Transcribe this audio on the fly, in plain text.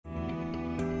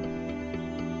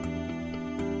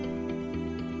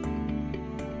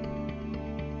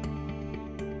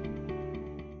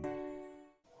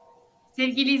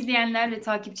Sevgili izleyenler ve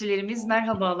takipçilerimiz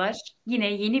merhabalar.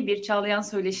 Yine yeni bir Çağlayan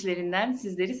söyleşilerinden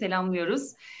sizleri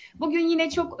selamlıyoruz. Bugün yine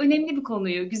çok önemli bir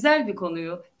konuyu, güzel bir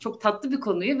konuyu, çok tatlı bir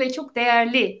konuyu ve çok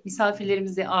değerli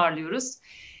misafirlerimizi ağırlıyoruz.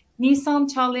 Nisan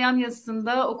Çağlayan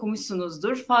yazısında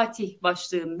okumuşsunuzdur. Fatih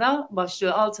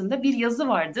başlığı altında bir yazı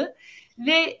vardı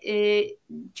ve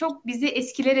çok bizi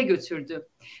eskilere götürdü.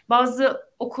 Bazı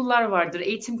okullar vardır,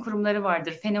 eğitim kurumları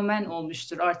vardır, fenomen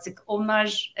olmuştur artık.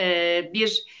 Onlar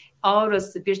bir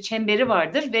aurası, bir çemberi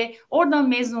vardır ve oradan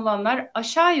mezun olanlar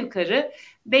aşağı yukarı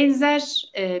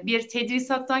benzer bir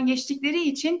tedrisattan geçtikleri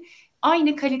için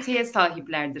aynı kaliteye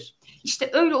sahiplerdir. İşte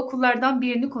öyle okullardan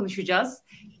birini konuşacağız.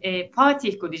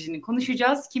 Fatih Koleji'ni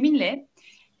konuşacağız. Kiminle?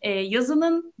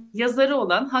 Yazının yazarı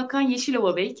olan Hakan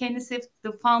Yeşilova Bey, kendisi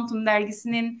The Fountain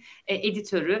dergisinin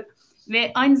editörü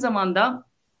ve aynı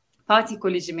zamanda Fatih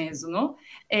Koleji mezunu.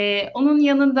 Onun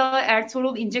yanında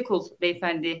Ertuğrul İncekul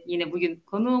beyefendi yine bugün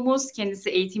konuğumuz. Kendisi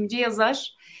eğitimci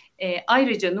yazar.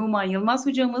 Ayrıca Numan Yılmaz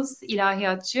hocamız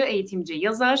ilahiyatçı, eğitimci,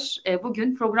 yazar.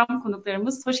 Bugün program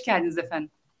konuklarımız. Hoş geldiniz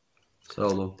efendim. Sağ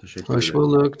olun, teşekkür ederim. Hoş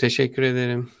bulduk, teşekkür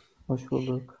ederim. Hoş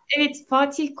bulduk. Evet,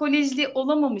 Fatih Kolejli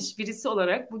olamamış birisi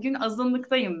olarak bugün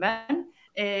azınlıktayım ben.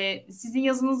 Sizin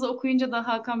yazınızı okuyunca da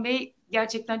Hakan Bey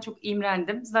gerçekten çok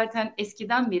imrendim. Zaten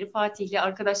eskiden beri Fatihli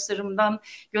arkadaşlarımdan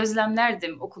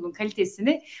gözlemlerdim okulun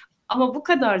kalitesini. Ama bu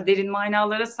kadar derin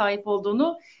manalara sahip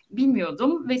olduğunu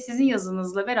bilmiyordum ve sizin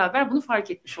yazınızla beraber bunu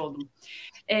fark etmiş oldum.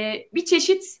 Bir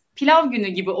çeşit pilav günü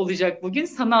gibi olacak bugün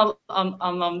sanal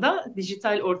anlamda,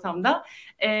 dijital ortamda.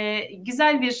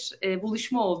 Güzel bir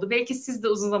buluşma oldu. Belki siz de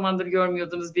uzun zamandır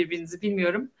görmüyordunuz birbirinizi,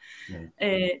 bilmiyorum.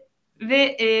 Evet.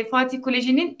 Ve Fatih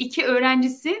Koleji'nin 2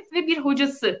 öğrencisi ve bir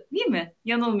hocası, değil mi?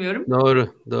 Yanılmıyorum.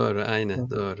 Doğru, aynen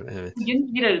doğru, evet.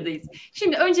 Bugün bir aradayız.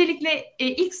 Şimdi öncelikle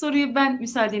ilk soruyu ben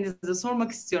müsaadenizle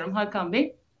sormak istiyorum Hakan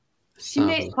Bey.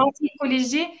 Şimdi Fatih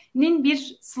Koleji'nin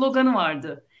bir sloganı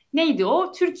vardı. Neydi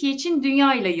o? Türkiye için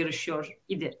dünyayla yarışıyor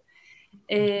idi.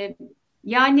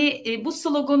 Bu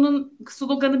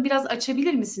sloganı biraz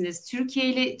açabilir misiniz?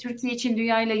 Türkiye için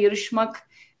dünyayla yarışmak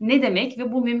ne demek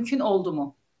ve bu mümkün oldu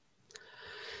mu?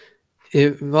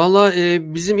 Valla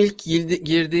bizim ilk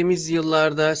girdiğimiz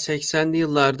yıllarda, 80'li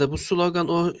yıllarda bu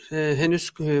slogan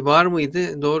henüz var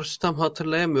mıydı? Doğrusu tam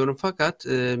hatırlayamıyorum. Fakat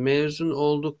mezun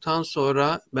olduktan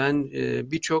sonra ben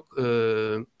birçok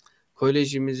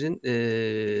kolejimizin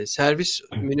servis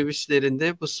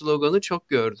minibüslerinde bu sloganı çok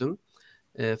gördüm.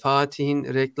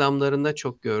 Fatih'in reklamlarında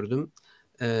çok gördüm.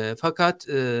 Fakat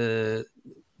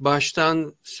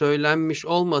baştan söylenmiş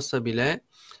olmasa bile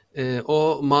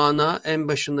o mana en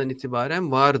başından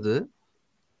itibaren vardı.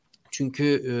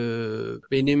 Çünkü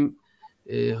benim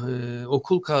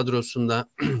okul kadrosunda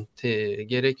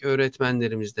gerek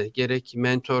öğretmenlerimizde, gerek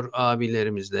mentor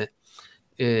abilerimizde,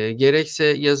 gerekse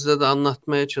yazıda da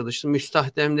anlatmaya çalıştım.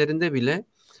 Müstahdemlerinde bile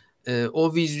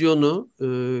o vizyonu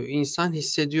insan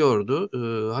hissediyordu.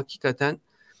 Hakikaten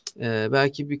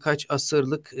belki birkaç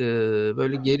asırlık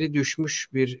böyle geri düşmüş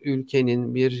bir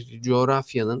ülkenin, bir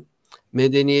coğrafyanın,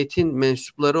 medeniyetin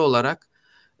mensupları olarak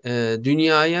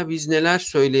dünyaya biz neler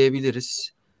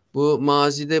söyleyebiliriz? Bu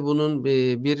mazide bunun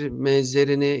bir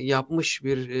benzerini yapmış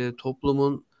bir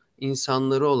toplumun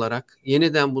insanları olarak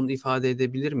yeniden bunu ifade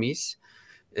edebilir miyiz?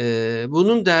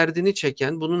 Bunun derdini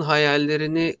çeken, bunun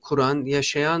hayallerini kuran,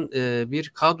 yaşayan bir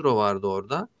kadro vardı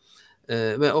orada.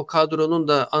 Ve o kadronun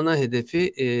da ana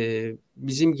hedefi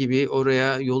bizim gibi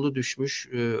oraya yolu düşmüş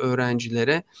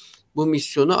öğrencilere bu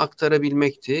misyonu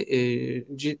aktarabilmekti.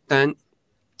 Cidden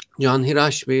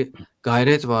canhıraş bir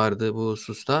gayret vardı bu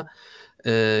hususta.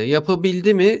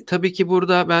 Yapabildi mi? Tabii ki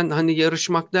burada ben hani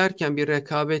yarışmak derken bir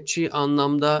rekabetçi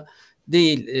anlamda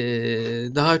değil,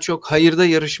 daha çok hayırda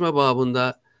yarışma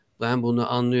babında ben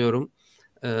bunu anlıyorum.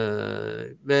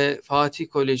 Ve Fatih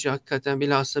Koleji hakikaten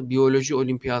bilhassa biyoloji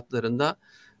olimpiyatlarında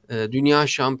dünya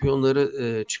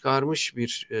şampiyonları çıkarmış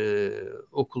bir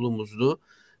okulumuzdu.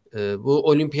 Bu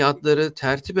olimpiyatları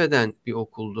tertip eden bir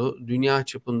okuldu. Dünya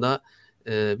çapında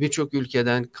birçok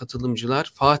ülkeden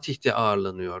katılımcılar Fatih'te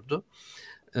ağırlanıyordu.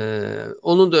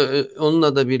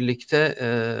 Onunla da birlikte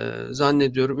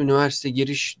zannediyorum üniversite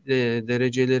giriş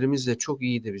derecelerimiz de çok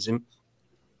iyiydi bizim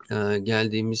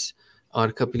geldiğimiz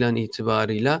arka plan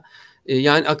itibarıyla.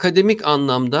 Yani akademik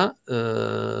anlamda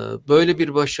böyle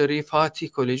bir başarıyı Fatih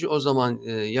Koleji o zaman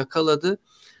yakaladı.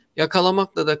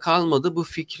 Yakalamakla da kalmadı. Bu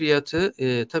fikriyatı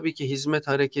tabii ki hizmet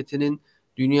hareketinin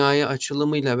dünyaya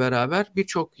açılımıyla beraber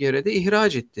birçok yere de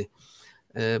ihraç etti.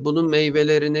 Bunun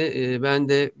meyvelerini ben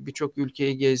de birçok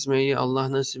ülkeyi gezmeyi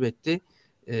Allah nasip etti.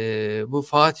 Bu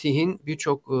Fatih'in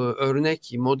birçok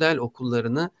örnek model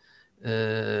okullarını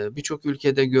birçok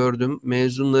ülkede gördüm,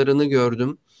 mezunlarını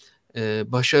gördüm.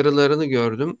 başarılarını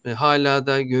gördüm. Hala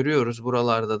da görüyoruz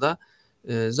buralarda da.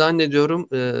 Zannediyorum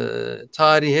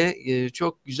tarihe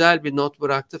çok güzel bir not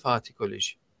bıraktı Fatih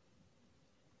Koleji.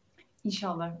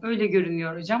 İnşallah öyle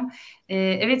görünüyor hocam.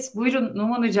 Evet, buyurun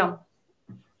Numan hocam.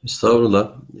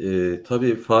 Estağfurullah.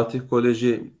 Tabii Fatih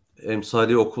Koleji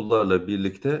emsali okullarla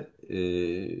birlikte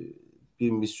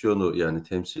bir misyonu yani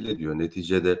temsil ediyor.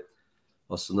 Neticede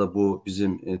aslında bu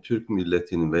bizim Türk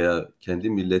milletinin veya kendi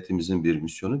milletimizin bir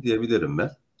misyonu diyebilirim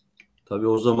ben. Tabii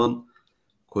o zaman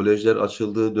kolejler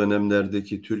açıldığı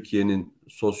dönemlerdeki Türkiye'nin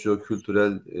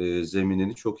sosyo-kültürel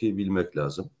zeminini çok iyi bilmek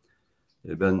lazım.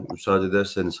 Ben müsaade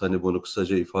ederseniz hani bunu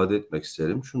kısaca ifade etmek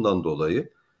isterim. Şundan dolayı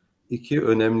iki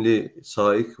önemli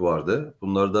sahip vardı.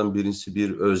 Bunlardan birincisi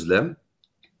bir özlem,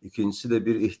 ikincisi de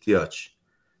bir ihtiyaç.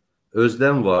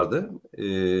 Özlem vardı,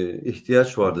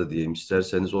 ihtiyaç vardı diyeyim.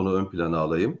 İsterseniz onu ön plana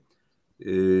alayım.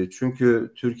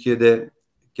 Çünkü Türkiye'de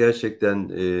gerçekten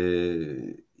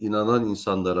inanan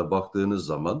insanlara baktığınız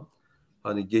zaman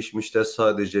hani geçmişte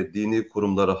sadece dini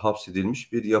kurumlara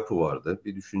hapsedilmiş bir yapı vardı,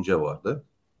 bir düşünce vardı.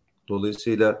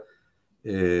 Dolayısıyla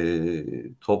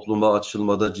topluma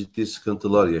açılmada ciddi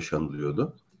sıkıntılar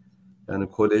yaşanılıyordu. Yani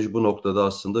kolej bu noktada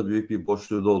aslında büyük bir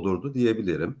boşluğu doldurdu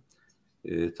diyebilirim.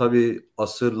 Tabii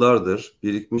asırlardır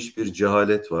birikmiş bir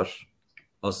cehalet var.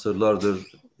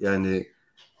 Asırlardır yani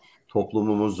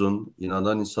toplumumuzun,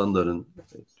 inanan insanların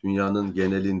dünyanın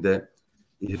genelinde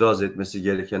ihraz etmesi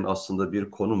gereken aslında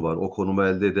bir konum var. O konumu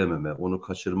elde edememe, onu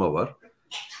kaçırma var.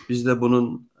 Biz de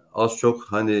bunun az çok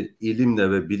hani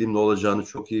ilimle ve bilimle olacağını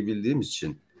çok iyi bildiğimiz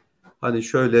için hani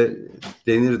şöyle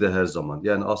denir de her zaman.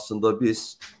 Yani aslında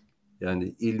biz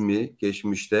yani ilmi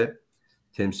geçmişte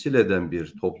temsil eden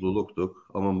bir topluluktuk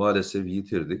ama maalesef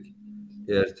yitirdik.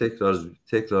 Eğer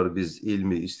tekrar biz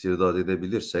ilmi istirdat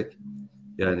edebilirsek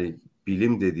yani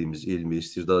bilim dediğimiz ilmi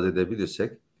istirdat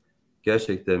edebilirsek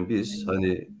gerçekten biz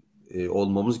hani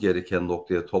olmamız gereken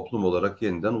noktaya toplum olarak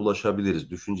yeniden ulaşabiliriz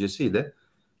düşüncesiyle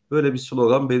böyle bir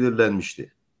slogan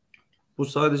belirlenmişti. Bu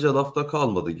sadece lafta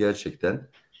kalmadı gerçekten.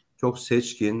 Çok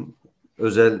seçkin,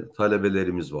 özel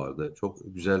talebelerimiz vardı. Çok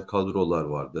güzel kadrolar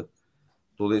vardı.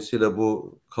 Dolayısıyla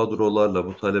bu kadrolarla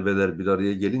bu talebeler bir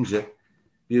araya gelince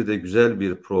bir de güzel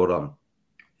bir program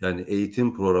yani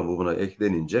eğitim programı buna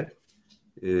eklenince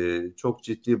çok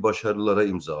ciddi başarılara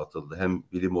imza atıldı. Hem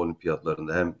bilim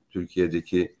olimpiyatlarında hem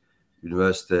Türkiye'deki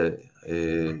üniversite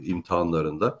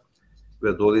imtihanlarında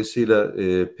ve dolayısıyla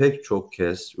pek çok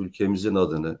kez ülkemizin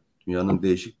adını dünyanın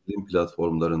değişik bilim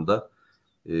platformlarında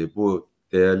bu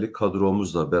değerli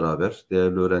kadromuzla beraber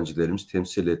değerli öğrencilerimiz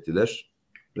temsil ettiler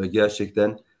ve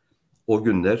gerçekten o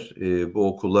günler bu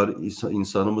okullar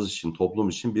insanımız için, toplum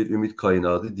için bir ümit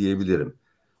kaynağıydı diyebilirim.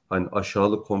 Hani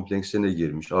aşağılık kompleksine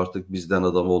girmiş, artık bizden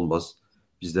adam olmaz,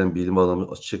 bizden bilim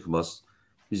adamı çıkmaz,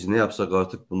 biz ne yapsak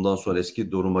artık bundan sonra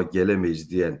eski duruma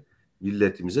gelemeyiz diyen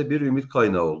milletimize bir ümit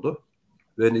kaynağı oldu.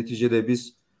 Ve neticede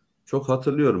biz çok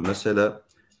hatırlıyorum mesela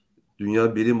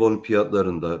Dünya Bilim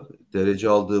Olimpiyatlarında derece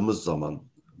aldığımız zaman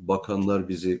bakanlar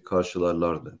bizi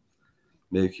karşılarlardı.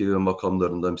 Mevki ve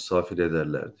makamlarında misafir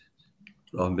ederlerdi.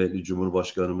 Rahmetli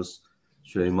Cumhurbaşkanımız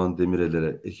Süleyman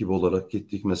Demirel'e ekip olarak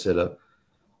gittik mesela.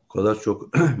 O kadar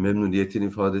çok memnuniyetini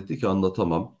ifade etti ki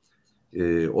anlatamam.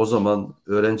 O zaman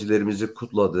öğrencilerimizi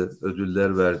kutladı,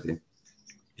 ödüller verdi.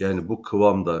 Yani bu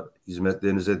kıvamda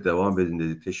hizmetlerinize devam edin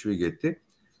dedi, teşvik etti.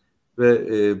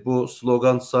 Ve bu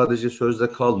slogan sadece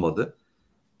sözde kalmadı.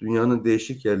 Dünyanın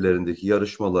değişik yerlerindeki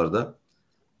yarışmalarda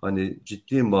hani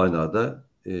ciddi manada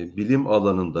bilim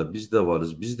alanında biz de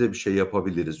varız, biz de bir şey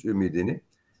yapabiliriz ümidini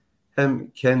hem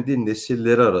kendi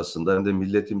nesilleri arasında hem de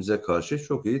milletimize karşı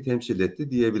çok iyi temsil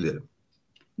etti diyebilirim.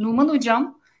 Numan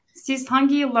hocam, siz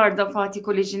hangi yıllarda Fatih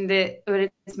Koleji'nde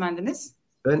öğretmendiniz?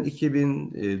 Ben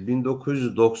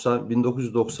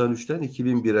 1993'ten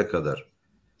 2001'e kadar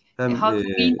hem Hakan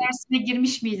Bey'in dersine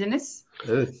girmiş miydiniz?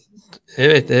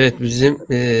 evet. Evet, bizim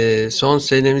son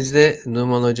senemizde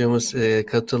Numan hocamız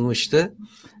katılmıştı.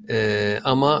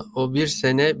 Ama o bir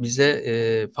sene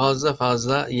bize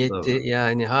fazla yetti.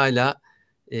 Yani hala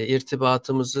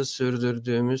irtibatımızı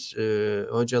sürdürdüğümüz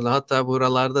hocalı, hatta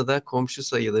buralarda da komşu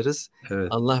sayılırız. Evet.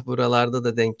 Allah buralarda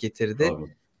da denk getirdi.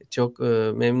 Abi. Çok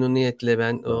memnuniyetle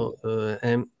ben o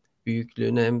hem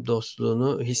büyüklüğünü hem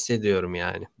dostluğunu hissediyorum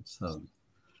yani. Sağ olun.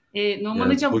 Numan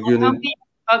Yani hocam, bugünün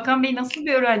Hakan Bey nasıl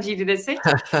bir öğrenciydi desek?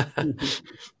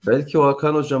 belki o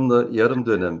Hakan hocamla yarım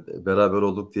dönem beraber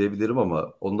olduk diyebilirim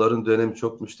ama onların dönemi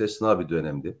çok müstesna bir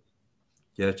dönemdi.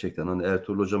 Gerçekten hani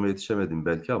Ertuğrul hocama yetişemedim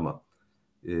belki ama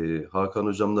Hakan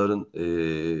hocamların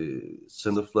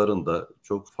sınıflarında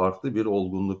çok farklı bir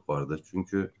olgunluk vardı.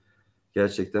 Çünkü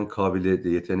gerçekten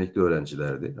kabiliyetli, yetenekli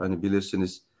öğrencilerdi. Hani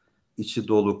bilirsiniz içi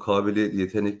dolu, kabiliyetli,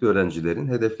 yetenekli öğrencilerin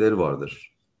hedefleri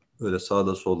vardır. Öyle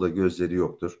sağda solda gözleri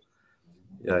yoktur.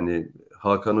 Yani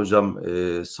Hakan hocam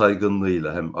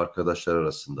saygınlığıyla hem arkadaşlar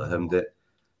arasında hem de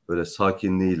böyle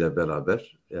sakinliğiyle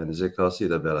beraber, yani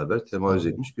zekasıyla beraber temayüz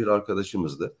etmiş bir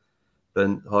arkadaşımızdı.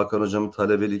 Ben Hakan hocamın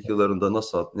talebelik yıllarında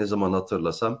ne zaman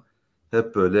hatırlasam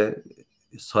hep böyle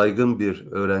saygın bir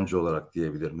öğrenci olarak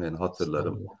diyebilirim. Yani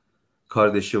hatırlarım.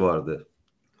 Kardeşi vardı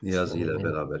Niyazi ile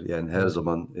beraber. Yani her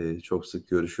zaman çok sık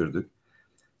görüşürdük.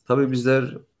 Tabii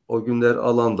bizler o günler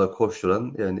alanda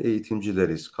koşturan yani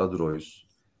eğitimcileriz, kadroyuz.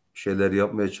 Bir şeyler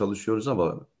yapmaya çalışıyoruz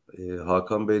ama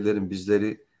Hakan Beylerin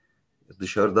bizleri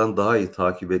dışarıdan daha iyi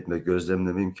takip etme,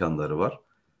 gözlemleme imkanları var.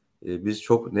 Biz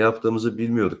çok ne yaptığımızı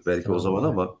bilmiyorduk belki o zaman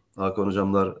ama Hakan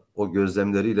hocamlar o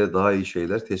gözlemleriyle daha iyi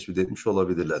şeyler tespit etmiş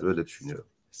olabilirler. Öyle düşünüyorum.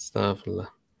 Estağfurullah.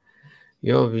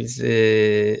 Yo biz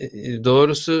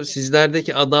doğrusu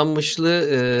sizlerdeki adanmışlığı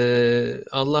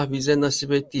Allah bize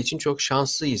nasip ettiği için çok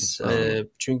şanslıyız.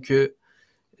 Çünkü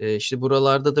işte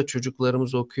buralarda da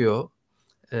çocuklarımız okuyor.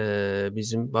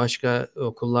 Bizim başka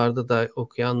okullarda da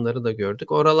okuyanları da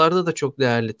gördük. Oralarda da çok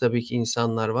değerli tabii ki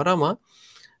insanlar var ama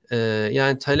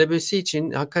yani talebesi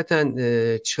için hakikaten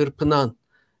çırpınan,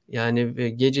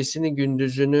 yani gecesini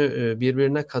gündüzünü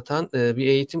birbirine katan bir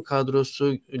eğitim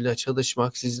kadrosuyla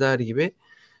çalışmak sizler gibi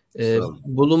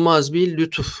bulunmaz bir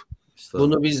lütuf.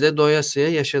 Bunu biz de doyasıya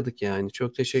yaşadık yani.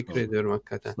 Çok teşekkür ediyorum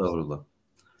hakikaten. Estağfurullah.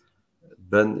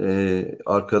 Ben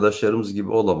arkadaşlarımız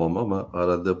gibi olamam ama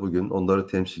arada bugün onları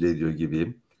temsil ediyor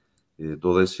gibiyim.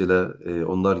 Dolayısıyla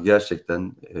onlar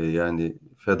gerçekten yani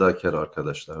fedakar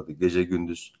arkadaşlardı. Gece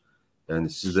gündüz yani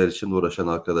sizler için uğraşan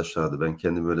arkadaşlardı. Ben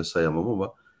kendimi öyle sayamam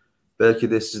ama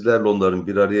belki de sizlerle onların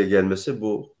bir araya gelmesi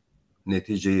bu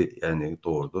neticeyi yani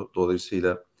doğurdu.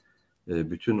 Dolayısıyla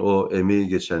bütün o emeği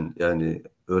geçen yani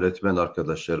öğretmen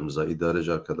arkadaşlarımıza,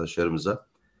 idareci arkadaşlarımıza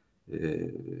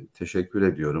teşekkür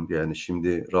ediyorum. Yani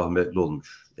şimdi rahmetli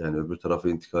olmuş. Yani öbür tarafa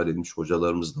intikal edilmiş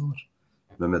hocalarımız da var.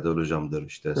 Mehmet Ali hocamdır,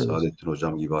 işte evet. Saadettin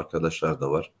hocam gibi arkadaşlar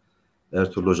da var.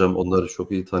 Ertuğrul hocam onları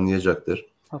çok iyi tanıyacaktır.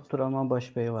 Abdurrahman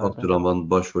Başbey vardı. Abdurrahman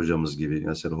Baş hocamız gibi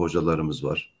mesela hocalarımız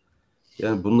var.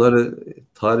 Yani bunları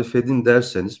tarif edin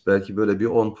derseniz belki böyle bir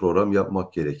 10 program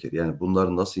yapmak gerekir. Yani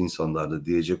bunlar nasıl insanlardı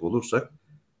diyecek olursak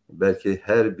belki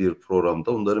her bir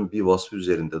programda onların bir vasfı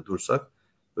üzerinde dursak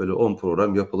böyle 10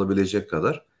 program yapılabilecek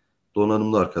kadar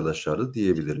donanımlı arkadaşlardı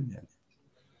diyebilirim yani.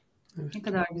 Evet. Ne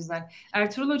kadar güzel.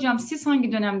 Ertuğrul hocam siz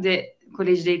hangi dönemde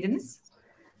kolejdeydiniz?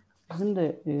 Bizim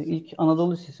de ilk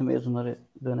Anadolu Lisesi mezunları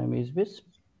dönemiyiz biz.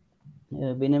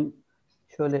 Benim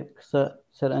şöyle kısa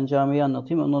Seren Camii'yi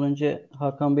anlatayım. Ondan önce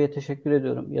Hakan Bey'e teşekkür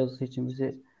ediyorum. Yazısı için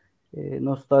bizi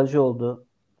nostalji oldu.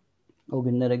 O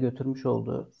günlere götürmüş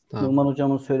oldu. Tamam. Numan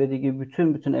hocamın söylediği gibi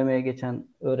bütün emeğe geçen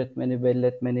öğretmeni,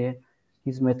 belletmeni,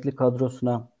 hizmetli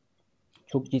kadrosuna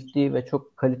çok ciddi ve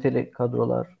çok kaliteli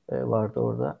kadrolar vardı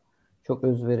orada. Çok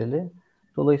özverili.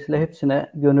 Dolayısıyla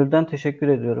hepsine gönülden teşekkür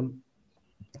ediyorum.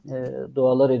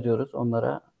 Dualar ediyoruz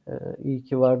onlara. İyi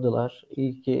ki vardılar.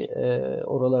 İyi ki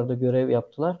oralarda görev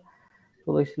yaptılar.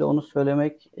 Dolayısıyla onu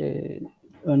söylemek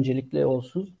öncelikle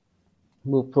olsun.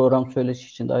 Bu program söyleşi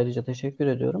için de ayrıca teşekkür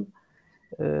ediyorum.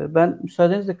 Ben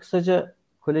müsaadenizle kısaca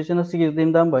koleje nasıl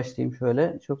girdiğimden başlayayım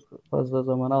şöyle. Çok fazla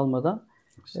zaman almadan.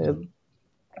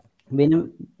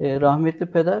 Benim rahmetli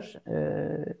peder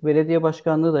belediye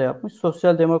başkanlığı da yapmış.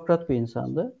 Sosyal demokrat bir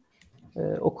insandı.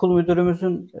 Okul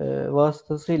müdürümüzün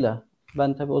vasıtasıyla,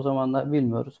 ben tabii o zamanlar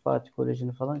bilmiyoruz Fatih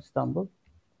Kolejini falan, İstanbul.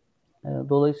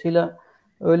 Dolayısıyla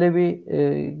öyle bir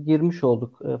girmiş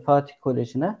olduk Fatih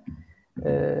Kolejine.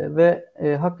 Ve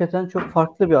hakikaten çok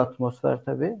farklı bir atmosfer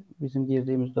tabii bizim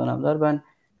girdiğimiz dönemler. Ben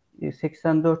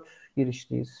 84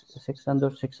 girişliyiz.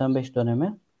 84-85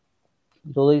 dönemi.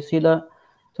 Dolayısıyla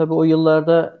tabii o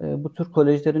yıllarda bu tür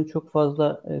kolejlerin çok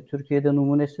fazla Türkiye'de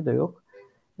numunesi de yok.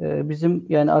 Bizim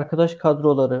yani arkadaş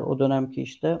kadroları o dönemki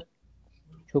işte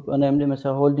çok önemli.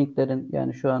 Mesela holdinglerin,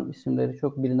 yani şu an isimleri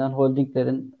çok bilinen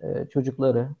holdinglerin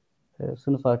çocukları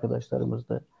sınıf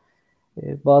arkadaşlarımızdı.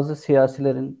 Bazı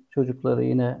siyasilerin çocukları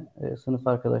yine sınıf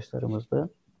arkadaşlarımızdı.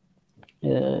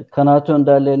 Kanaat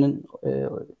önderlerinin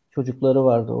çocukları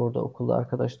vardı orada okulda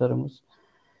arkadaşlarımız.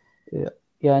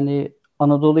 Yani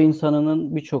Anadolu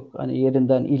insanının birçok hani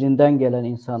yerinden, ilinden gelen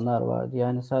insanlar vardı.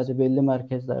 Yani sadece belli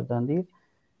merkezlerden değil,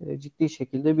 ciddi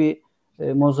şekilde bir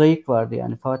mozaik vardı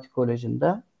yani Fatih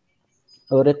Koleji'nde.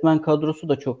 Öğretmen kadrosu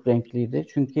da çok renkliydi.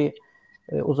 Çünkü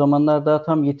o zamanlar daha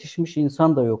tam yetişmiş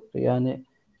insan da yoktu. Yani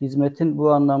hizmetin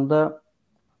bu anlamda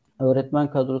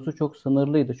öğretmen kadrosu çok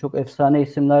sınırlıydı. Çok efsane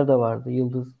isimler de vardı.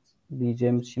 Yıldız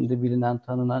diyeceğimiz şimdi bilinen,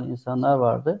 tanınan insanlar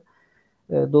vardı.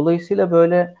 Dolayısıyla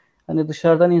böyle hani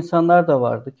dışarıdan insanlar da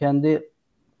vardı. Kendi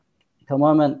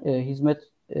tamamen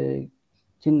hizmetin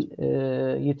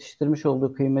yetiştirmiş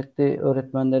olduğu kıymetli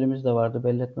öğretmenlerimiz de vardı,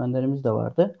 belletmenlerimiz de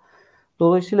vardı.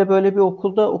 Dolayısıyla böyle bir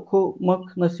okulda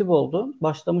okumak nasip oldu.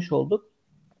 Başlamış olduk.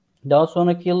 Daha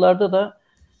sonraki yıllarda da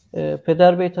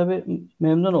Peder Bey tabii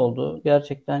memnun oldu.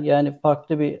 Gerçekten yani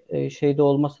farklı bir şeyde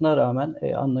olmasına rağmen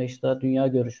anlayışta, dünya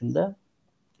görüşünde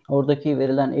oradaki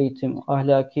verilen eğitim,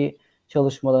 ahlaki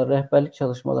çalışmalar, rehberlik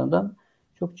çalışmalarından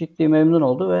çok ciddi memnun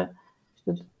oldu ve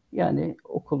işte yani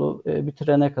okulu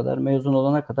bitirene kadar, mezun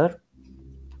olana kadar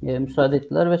müsaade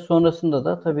ettiler ve sonrasında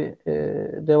da tabii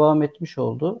devam etmiş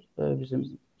oldu.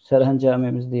 Bizim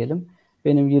Serencamemiz diyelim.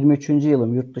 Benim 23.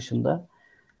 yılım yurt dışında.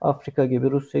 Afrika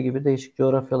gibi, Rusya gibi değişik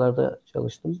coğrafyalarda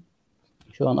çalıştım.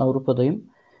 Şu an Avrupa'dayım.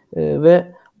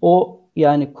 Ve o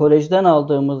yani kolejden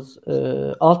aldığımız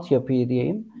altyapıyı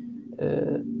diyeyim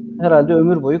herhalde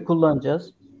ömür boyu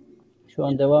kullanacağız. Şu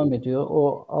an devam ediyor.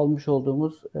 O almış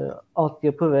olduğumuz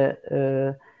altyapı ve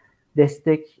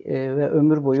destek ve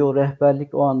ömür boyu o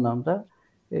rehberlik o anlamda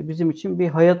bizim için bir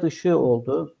hayat ışığı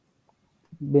oldu.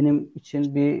 Benim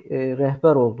için bir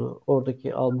rehber oldu.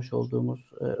 Oradaki almış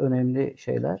olduğumuz önemli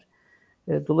şeyler.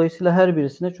 Dolayısıyla her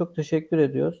birisine çok teşekkür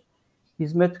ediyoruz.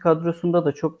 Hizmet kadrosunda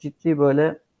da çok ciddi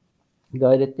böyle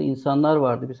gayretli insanlar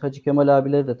vardı. Biz Hacı Kemal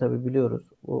abileri de tabii biliyoruz.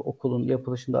 O okulun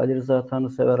yapılışında Ali Rıza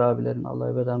Tanrısever abilerin, Allah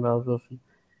ebeden razı olsun.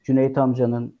 Cüneyt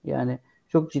amcanın yani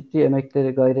çok ciddi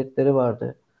emekleri, gayretleri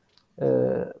vardı.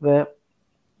 Ve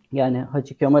yani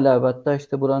Hacı Kemal abi hatta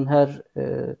işte buranın her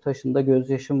taşında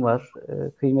gözyaşım var.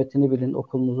 Kıymetini bilin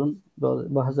okulunuzun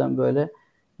bazen böyle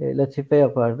latife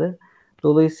yapardı.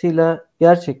 Dolayısıyla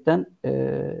gerçekten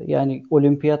yani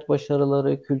olimpiyat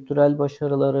başarıları, kültürel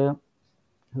başarıları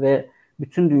ve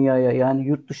bütün dünyaya yani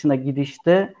yurt dışına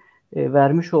gidişte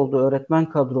vermiş olduğu öğretmen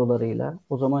kadrolarıyla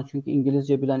o zaman çünkü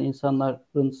İngilizce bilen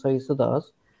insanların sayısı da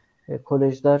az.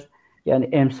 Kolejler yani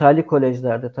emsali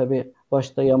kolejlerde tabii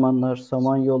başta Yamanlar,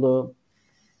 Samanyolu,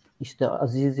 işte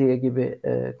Aziziye gibi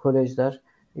kolejler,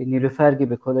 Nilüfer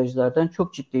gibi kolejlerden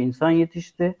çok ciddi insan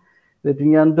yetişti ve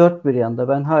dünyanın dört bir yanında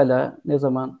ben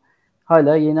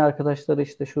hala yeni arkadaşları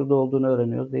işte şurada olduğunu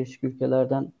öğreniyoruz. Değişik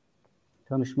ülkelerden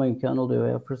tanışma imkanı oluyor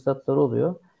veya fırsatları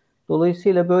oluyor.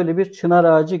 Dolayısıyla böyle bir çınar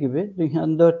ağacı gibi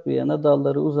dünyanın dört bir yana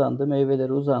dalları uzandı,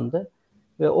 meyveleri uzandı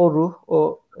ve o ruh,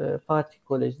 Fatih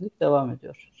Kolejilik devam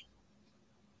ediyor.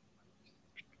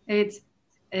 Evet.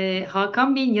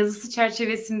 Hakan Bey'in yazısı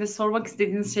çerçevesinde sormak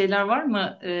istediğiniz şeyler var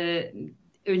mı?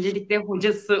 Öncelikle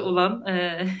hocası olan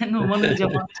Numan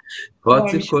Hocam'a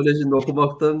Fatih vermiş. Koleji'nde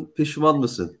okumaktan pişman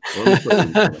mısın? Onu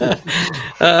sorayım.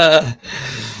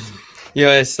 Yo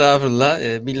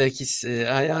estağfurullah. Bilakis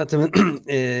hayatımın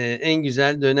en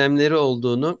güzel dönemleri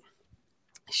olduğunu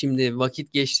şimdi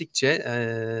vakit geçtikçe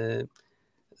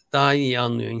daha iyi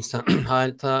anlıyor insan.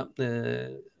 Hatta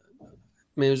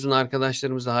mezun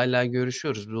arkadaşlarımızla hala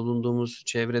görüşüyoruz. Bulunduğumuz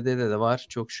çevrede de var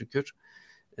çok şükür.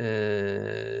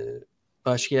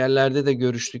 Başka yerlerde de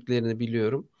görüştüklerini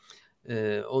biliyorum.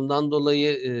 Ondan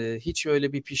dolayı hiç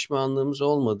öyle bir pişmanlığımız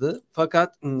olmadı.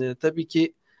 Fakat tabii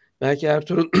ki belki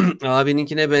Ertuğrul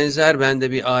abininkine benzer ben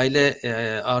de bir aile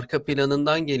arka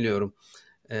planından geliyorum.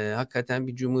 Hakikaten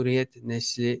bir cumhuriyet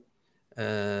nesli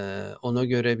ona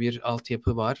göre bir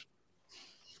altyapı var.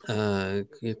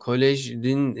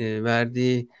 Kolejin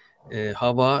verdiği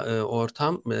hava,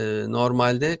 ortam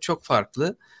normalde çok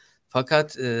farklı.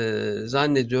 Fakat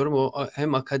zannediyorum o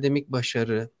hem akademik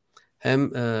başarı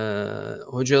hem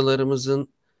hocalarımızın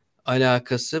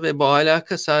alakası ve bu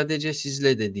alaka sadece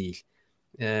sizle de değil.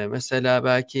 Mesela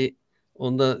belki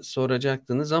onu da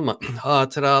soracaktınız ama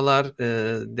hatıralar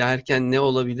derken ne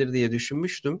olabilir diye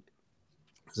düşünmüştüm.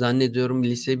 Zannediyorum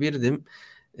lise 1'dim.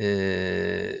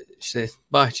 İşte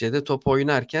bahçede top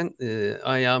oynarken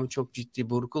ayağım çok ciddi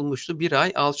burkulmuştu. Bir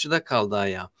ay alçıda kaldı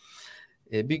ayağım.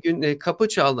 Bir gün kapı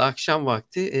çaldı akşam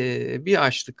vakti. Bir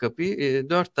açtık kapıyı.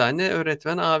 4 tane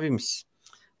öğretmen abimiz,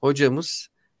 hocamız.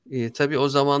 Tabii o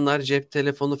zamanlar cep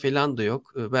telefonu falan da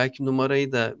yok. Belki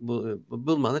numarayı da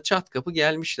bulmana çat kapı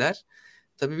gelmişler.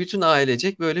 Tabii bütün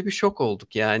ailecek böyle bir şok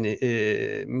olduk. Yani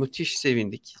müthiş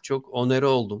sevindik. Çok onore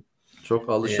oldum. Çok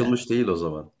alışılmış değil o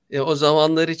zaman. O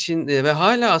zamanlar için ve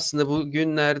hala aslında bu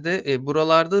günlerde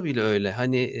buralarda bile öyle.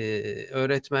 Hani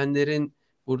öğretmenlerin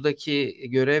buradaki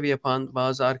görev yapan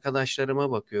bazı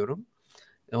arkadaşlarıma bakıyorum.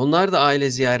 Onlar da aile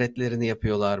ziyaretlerini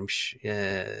yapıyorlarmış.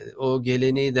 O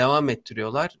geleneği devam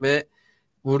ettiriyorlar ve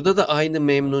burada da aynı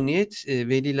memnuniyet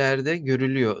velilerde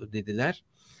görülüyor dediler.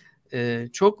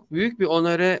 Çok büyük bir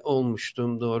onore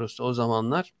olmuştum doğrusu o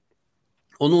zamanlar.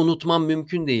 Onu unutmam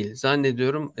mümkün değil.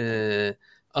 Zannediyorum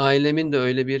ailemin de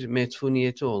öyle bir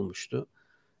metfuniyeti olmuştu.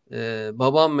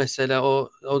 Babam mesela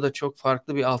o da çok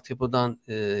farklı bir altyapıdan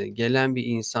gelen bir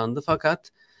insandı.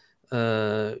 Fakat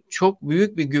çok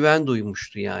büyük bir güven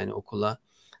duymuştu yani okula.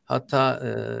 Hatta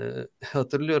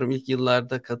hatırlıyorum ilk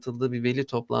yıllarda katıldığı bir veli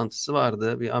toplantısı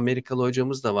vardı. Bir Amerikalı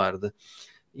hocamız da vardı.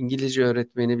 İngilizce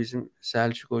öğretmeni bizim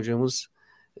Selçuk hocamız.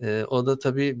 O da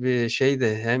tabii bir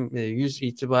hem yüz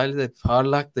itibariyle de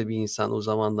parlak da bir insan o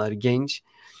zamanlar, genç.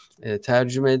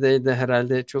 Tercümede de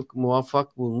herhalde çok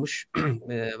muvaffak bulmuş.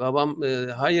 Babam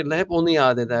hayırla hep onu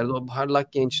yad ederdi. O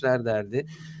parlak gençler derdi.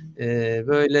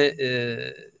 Böyle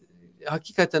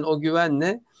hakikaten o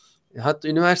güvenle hatta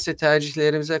üniversite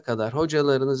tercihlerimize kadar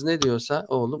hocalarınız ne diyorsa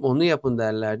oğlum onu yapın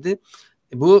derlerdi.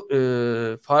 Bu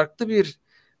farklı bir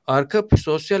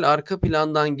sosyal arka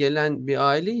plandan gelen bir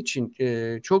aile için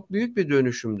çok büyük bir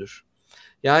dönüşümdür.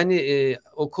 Yani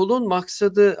okulun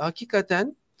maksadı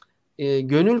hakikaten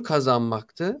gönül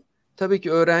kazanmaktı. Tabii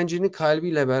ki öğrencinin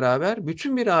kalbiyle beraber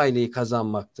bütün bir aileyi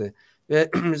kazanmaktı.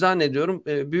 Ve zannediyorum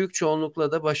büyük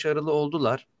çoğunlukla da başarılı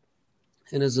oldular.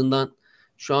 En azından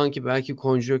şu anki belki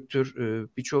konjonktür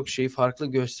birçok şeyi farklı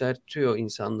gösteriyor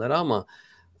insanlara ama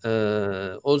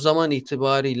o zaman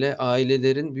itibariyle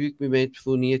ailelerin büyük bir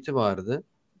metfuniyeti vardı.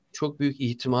 Çok büyük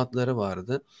itimatları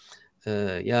vardı.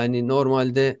 Yani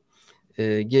normalde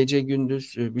gece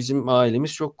gündüz bizim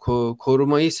ailemiz çok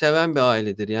korumayı seven bir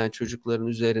ailedir. Yani çocukların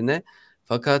üzerine.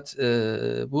 Fakat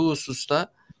bu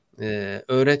hususta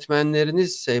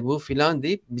öğretmenlerinizse bu filan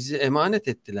deyip bizi emanet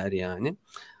ettiler yani.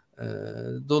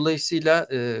 Dolayısıyla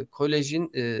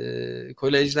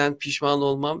kolejden pişman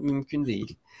olmam mümkün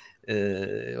değil.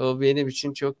 O benim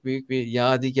için çok büyük bir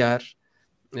yadigar.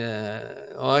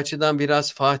 O açıdan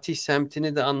biraz Fatih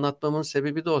semtini de anlatmamın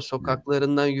sebebi de o.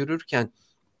 Sokaklarından yürürken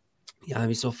yani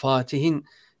biz o Fatih'in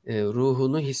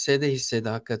ruhunu hissede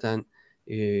hakikaten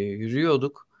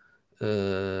yürüyorduk.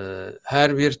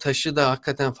 Her bir taşı da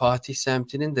hakikaten Fatih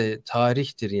semtinin de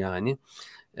tarihtir yani.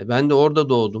 Ben de orada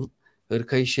doğdum.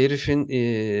 Hırkayı Şerif'in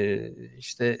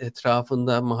işte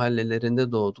etrafında,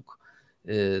 mahallelerinde doğduk.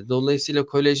 Dolayısıyla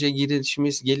koleje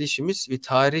gelişimiz bir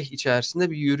tarih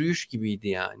içerisinde bir yürüyüş gibiydi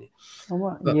yani.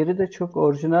 Ama yeri de çok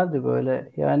orijinaldi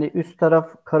böyle. Yani üst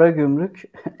taraf Karagümrük,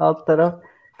 alt taraf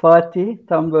Fatih,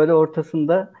 tam böyle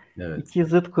ortasında iki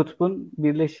zıt kutbun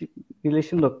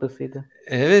birleşim noktasıydı.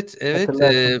 Evet.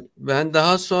 Hatırlarsın. Ben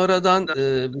daha sonradan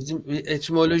bizim bir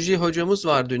etimoloji hocamız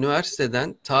vardı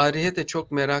üniversiteden. Tarihe de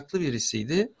çok meraklı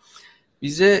birisiydi.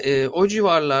 Bize o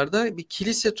civarlarda bir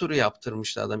kilise turu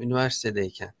yaptırmıştı adam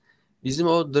üniversitedeyken. Bizim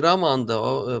o Draman'da,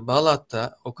 o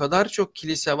Balat'ta o kadar çok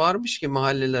kilise varmış ki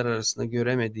mahalleler arasında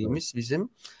göremediğimiz bizim.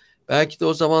 Belki de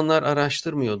o zamanlar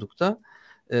araştırmıyorduk da.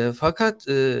 Fakat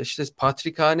işte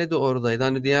Patrikhane de oradaydı.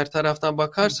 Hani diğer taraftan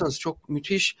bakarsanız çok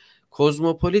müthiş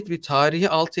kozmopolit bir tarihi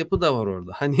altyapı da var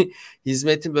orada. Hani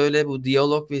hizmetin böyle bu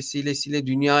diyalog vesilesiyle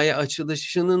dünyaya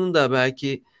açılışının da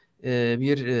belki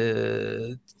bir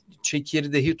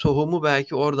çekirdeği, tohumu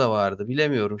belki orada vardı.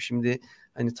 Bilemiyorum şimdi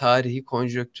hani tarihi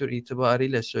konjonktür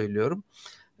itibariyle söylüyorum.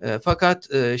 Fakat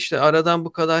işte aradan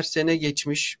bu kadar sene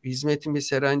geçmiş, hizmetin bir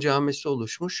serencamesi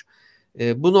oluşmuş.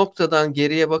 Bu noktadan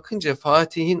geriye bakınca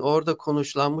Fatih'in orada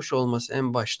konuşlanmış olması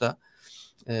en başta,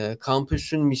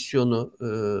 kampüsün misyonu,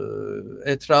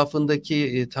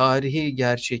 etrafındaki tarihi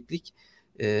gerçeklik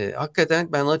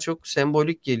hakikaten bana çok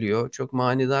sembolik geliyor, çok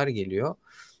manidar geliyor.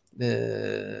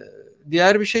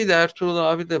 Diğer bir şey de Ertuğrul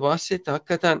abi de bahsetti.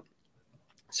 Hakikaten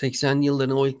 80'li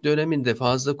yılların o ilk döneminde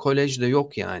fazla kolej de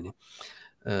yok yani.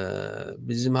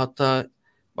 Bizim hatta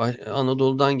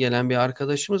Anadolu'dan gelen bir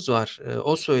arkadaşımız var.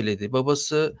 O söyledi.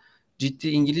 Babası ciddi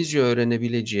İngilizce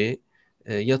öğrenebileceği,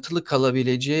 yatılı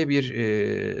kalabileceği bir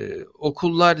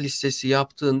okullar listesi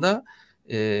yaptığında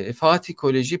Fatih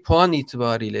Koleji puan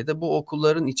itibariyle de bu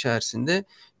okulların içerisinde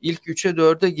ilk 3'e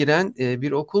 4'e giren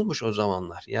bir okulmuş o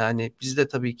zamanlar. Yani biz de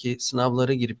tabii ki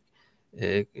sınavlara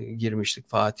girmiştik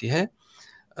Fatih'e.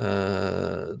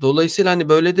 Dolayısıyla hani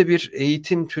böyle de bir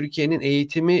eğitim, Türkiye'nin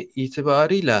eğitimi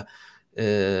itibarıyla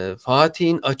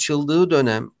Fatih'in açıldığı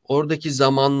dönem, oradaki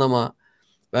zamanlama,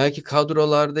 belki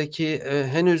kadrolardaki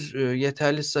henüz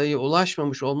yeterli sayıya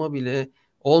ulaşmamış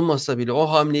olmasa bile o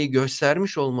hamleyi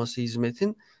göstermiş olması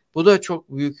hizmetin, bu da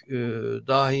çok büyük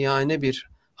dahiyane bir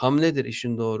hamledir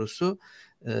işin doğrusu.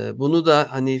 Bunu da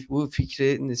hani bu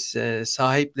fikrin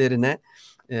sahiplerine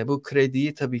bu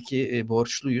krediyi tabii ki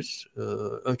borçluyuz.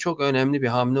 Çok önemli bir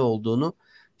hamle olduğunu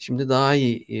şimdi daha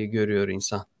iyi görüyor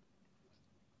insan.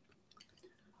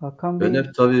 Hakan Ben Bey,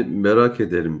 hep tabii merak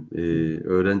ederim.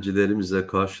 Öğrencilerimizle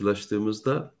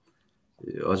karşılaştığımızda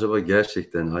acaba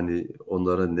gerçekten hani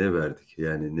onlara ne verdik?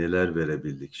 Yani neler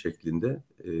verebildik şeklinde.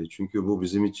 Çünkü bu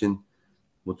bizim için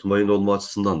mutmain olma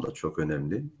açısından da çok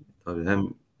önemli. Tabii hem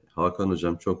Hakan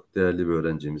hocam çok değerli bir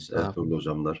öğrencimiz. Ertuğrul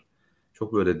hocamlar.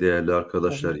 Çok böyle değerli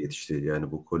arkadaşlar yetişti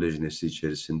yani bu kolej nesli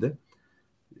içerisinde.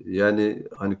 Yani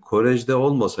hani kolejde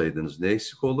olmasaydınız ne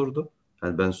eksik olurdu?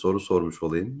 Yani ben soru sormuş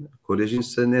olayım. Kolejin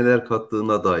size neler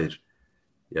kattığına dair.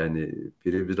 Yani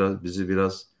bizi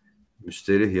biraz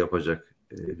müsterih yapacak,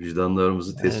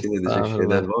 vicdanlarımızı teskin edecek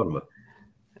şeyler var mı?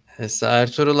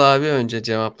 Ertuğrul abi önce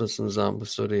cevaplasın zaman bu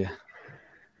soruyu.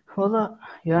 Valla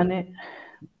yani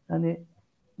hani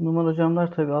Numan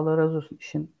hocamlar tabii Allah razı olsun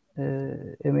işin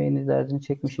emeğini derdini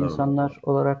çekmiş insanlar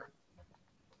olarak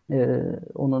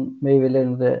onun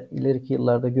meyvelerini de ileriki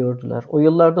yıllarda gördüler. O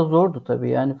yıllarda zordu tabii.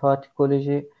 Yani Fatih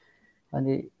Koleji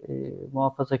hani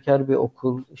muhafazakar bir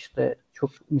okul, işte çok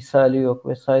misali yok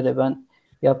vesaire. Ben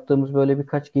yaptığımız böyle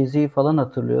birkaç geziyi falan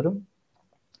hatırlıyorum.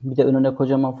 Bir de önüne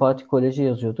kocaman Fatih Koleji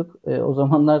yazıyorduk. O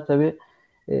zamanlar tabii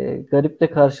garip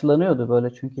de karşılanıyordu böyle.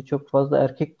 Çünkü çok fazla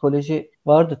erkek koleji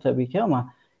vardı tabii ki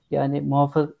ama yani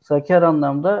muhafazakar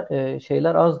anlamda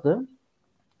şeyler azdı.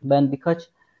 Ben birkaç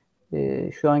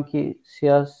şu anki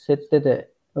siyasette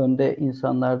de önde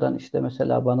insanlardan işte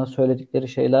mesela bana söyledikleri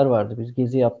şeyler vardı. Biz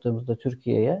gezi yaptığımızda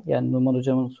Türkiye'ye. Yani Numan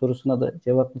Hocam'ın sorusuna da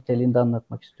cevap niteliğinde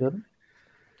anlatmak istiyorum.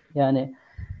 Yani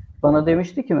bana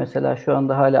demişti ki mesela şu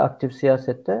anda hala aktif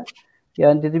siyasette.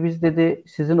 Yani dedi biz dedi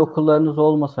sizin okullarınız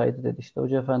olmasaydı dedi işte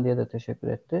Hoca Efendi'ye de teşekkür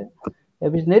etti.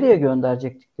 Ya biz nereye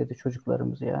gönderecektik dedi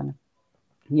çocuklarımızı yani.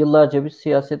 Yıllarca biz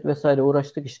siyaset vesaire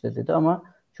uğraştık işte dedi ama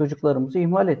çocuklarımızı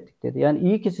ihmal ettik dedi. Yani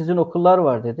iyi ki sizin okullar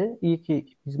var dedi. İyi ki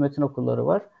hizmetin okulları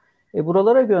var.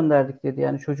 Buralara gönderdik dedi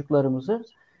yani çocuklarımızı.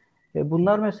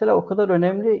 Bunlar mesela o kadar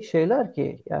önemli şeyler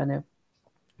ki yani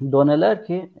doneler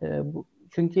ki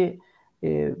çünkü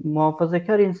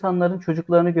muhafazakar insanların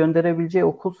çocuklarını gönderebileceği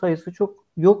okul sayısı çok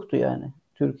yoktu yani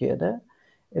Türkiye'de.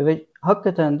 Ve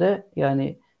hakikaten de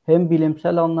yani hem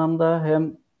bilimsel anlamda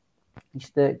hem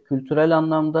işte kültürel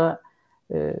anlamda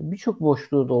birçok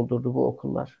boşluğu doldurdu bu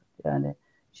okullar. Yani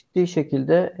ciddi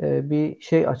şekilde bir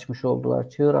şey açmış oldular,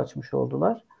 çığır açmış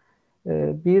oldular.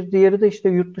 Bir diğeri de işte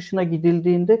yurt dışına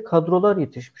gidildiğinde kadrolar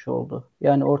yetişmiş oldu.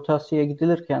 Yani Orta Asya'ya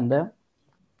gidilirken de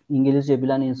İngilizce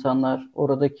bilen insanlar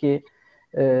oradaki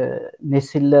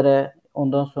nesillere,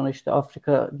 ondan sonra işte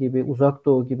Afrika gibi, Uzak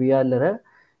Doğu gibi yerlere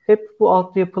hep bu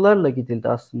altyapılarla gidildi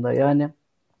aslında. Yani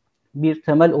bir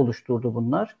temel oluşturdu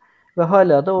bunlar ve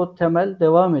hala da o temel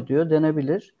devam ediyor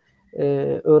denebilir.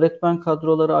 Öğretmen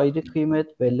kadroları ayrı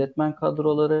kıymet, belletmen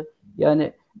kadroları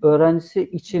yani öğrencisi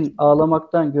için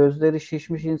ağlamaktan gözleri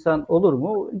şişmiş insan olur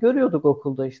mu? Görüyorduk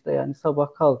okulda işte yani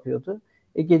sabah kalkıyordu.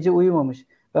 Gece uyumamış.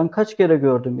 Ben kaç kere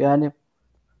gördüm yani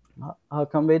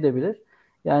Hakan Bey de bilir.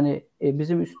 Yani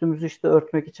bizim üstümüzü işte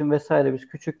örtmek için vesaire biz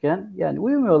küçükken yani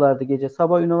uyumuyorlardı gece.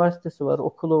 Sabah üniversitesi var,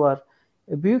 okulu var.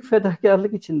 Büyük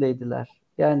fedakarlık içindeydiler.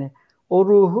 Yani o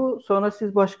ruhu sonra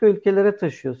siz başka ülkelere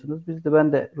taşıyorsunuz.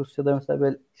 Ben de Rusya'da mesela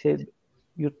böyle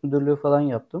yurt müdürlüğü falan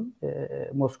yaptım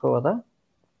Moskova'da.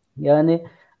 Yani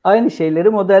aynı şeyleri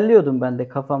modelliyordum ben de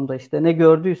kafamda işte ne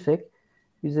gördüysek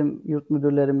bizim yurt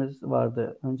müdürlerimiz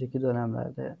vardı önceki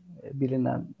dönemlerde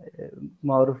bilinen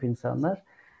maruf insanlar.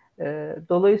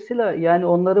 Dolayısıyla yani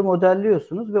onları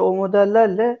modelliyorsunuz ve o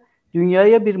modellerle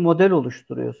dünyaya bir model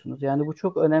oluşturuyorsunuz. Yani bu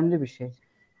çok önemli bir şey.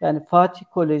 Yani Fatih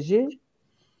Koleji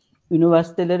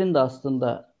üniversitelerin de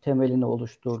aslında temelini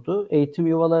oluşturdu. Eğitim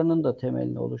yuvalarının da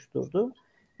temelini oluşturdu.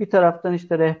 Bir taraftan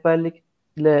işte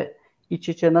rehberlikle iç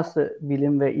içe nasıl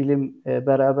bilim ve ilim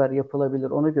beraber yapılabilir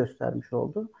onu göstermiş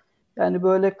oldu. Yani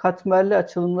böyle katmerli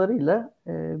açılımlarıyla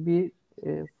bir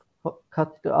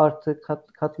katkı artı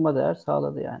katma değer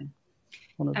sağladı yani.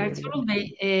 Onu Ertuğrul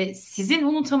Bey, sizin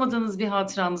unutamadığınız bir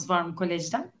hatıranız var mı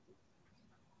kolejden?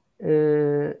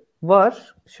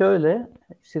 Var. Şöyle,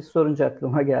 siz sorunca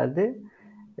aklıma geldi.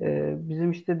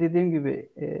 Bizim işte dediğim gibi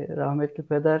rahmetli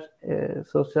peder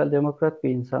sosyal demokrat bir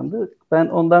insandı. Ben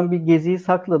ondan bir geziyi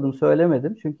sakladım,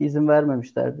 söylemedim. Çünkü izin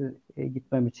vermemişlerdi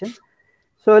gitmem için.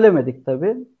 Söylemedik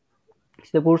tabii.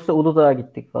 İşte Bursa Uludağ'a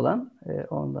gittik falan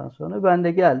ondan sonra. Ben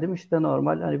de geldim işte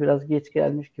normal hani biraz geç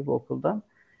gelmiş gibi okuldan.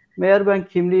 Meğer ben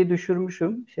kimliği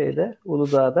düşürmüşüm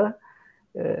Uludağ'da.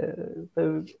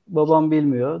 Tabii babam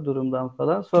bilmiyor durumdan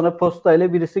falan. Sonra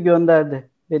postayla birisi gönderdi.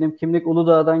 Benim kimlik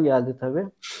Uludağ'dan geldi tabii.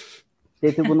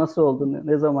 Dedi bu nasıl oldu?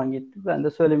 Ne zaman gitti? Ben de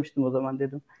söylemiştim o zaman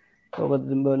dedim. Baba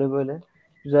dedim böyle böyle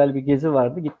güzel bir gezi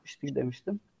vardı. Gitmiştik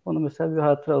demiştim. Onu mesela bir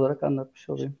hatıra olarak anlatmış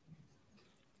olayım.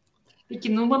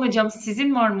 Peki Numan Hocam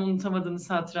sizin var mı unutamadığınız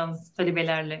hatıranız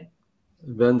talebelerle?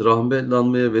 Ben rahmetle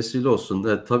anmaya vesile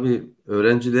olsun. Tabii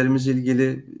öğrencilerimiz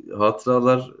ilgili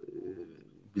hatıralar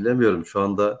bilemiyorum şu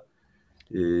anda.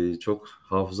 Çok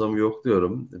hafızam yok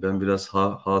diyorum. Ben biraz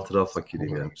hatıra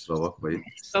fakiriyim yani, kusura bakmayın.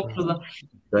 Estağfurullah.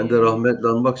 Ben de rahmetli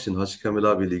anmak için Hacı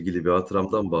Kamil abiyle ilgili bir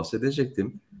hatıramdan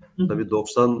bahsedecektim. Tabii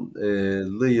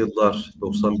 90'lı yıllar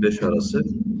 95 arası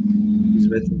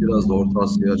hizmetin biraz da Orta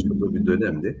Asya'ya açıldığı bir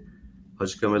dönemdi.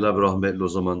 Hacı Kamil abi rahmetli o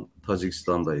zaman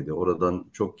Tacikistan'daydı. Oradan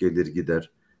çok gelir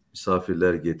gider,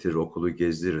 misafirler getirir, okulu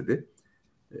gezdirirdi.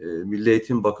 Milli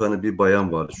Eğitim Bakanı bir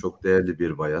bayan vardı, çok değerli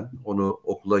bir bayan. Onu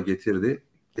okula getirdi.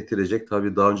 Getirecek,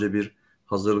 tabii daha önce bir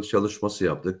hazırlık çalışması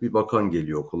yaptık. Bir bakan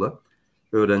geliyor okula.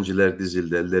 Öğrenciler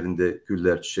dizildi, ellerinde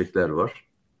güller, çiçekler var.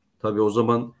 Tabii o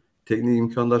zaman teknik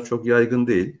imkanlar çok yaygın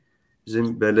değil.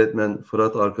 Bizim belletmen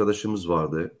Fırat arkadaşımız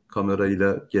vardı.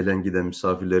 Kamerayla gelen giden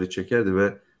misafirleri çekerdi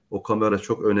ve o kamera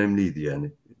çok önemliydi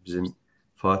yani. Bizim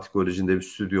Fatih Koleji'nde bir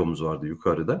stüdyomuz vardı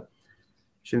yukarıda.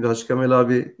 Şimdi Hacı Kamil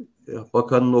abi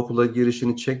bakanın okula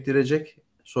girişini çektirecek.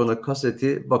 Sonra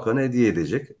kaseti bakana hediye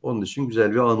edecek. Onun için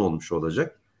güzel bir an olmuş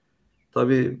olacak.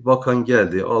 Tabii bakan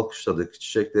geldi, alkışladık,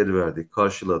 çiçekleri verdik,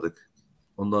 karşıladık.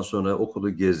 Ondan sonra okulu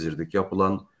gezdirdik.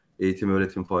 Yapılan eğitim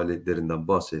öğretim faaliyetlerinden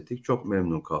bahsettik. Çok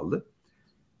memnun kaldı.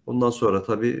 Ondan sonra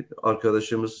tabii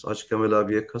arkadaşımız Hacı Kamil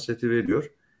abiye kaseti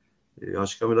veriyor.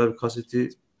 Hacı Kamil abi kaseti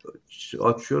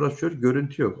açıyor,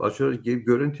 görüntü yok. Açıyor,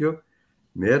 görüntü yok.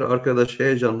 Meğer arkadaş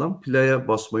heyecandan playa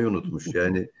basmayı unutmuş.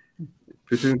 Yani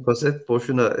bütün kaset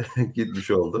boşuna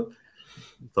gitmiş oldu.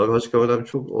 Tabii Hacı Kamil abi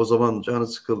çok o zaman canı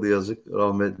sıkıldı, yazık,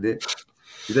 rahmetli.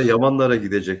 Bir de Yamanlara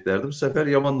gideceklerdi. Bu sefer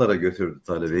Yamanlara götürdü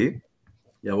talebeyi.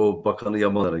 Ya o bakanı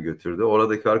Yamanlara götürdü.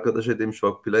 Oradaki arkadaşa demiş,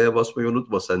 bak playa basmayı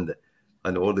unutma sen de.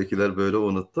 Hani oradakiler böyle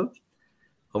unuttu.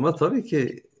 Ama tabii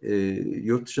ki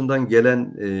yurt dışından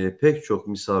gelen pek çok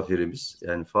misafirimiz,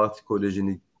 yani Fatih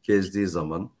Koleji'ni gezdiği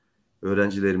zaman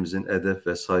öğrencilerimizin edep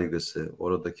ve saygısı,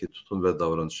 oradaki tutum ve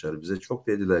davranışlar bize çok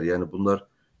dediler. Yani bunlar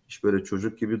hiç böyle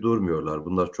çocuk gibi durmuyorlar.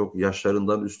 Bunlar çok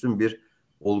yaşlarından üstün bir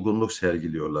olgunluk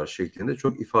sergiliyorlar şeklinde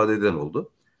çok ifade eden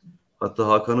oldu. Hatta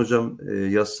Hakan hocam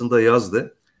yazısında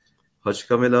yazdı. Hacı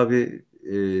Kamil abi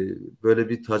böyle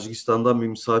bir Tacikistan'dan bir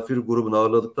misafir grubunu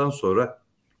ağırladıktan sonra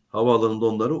havaalanında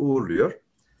onları uğurluyor.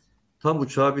 Tam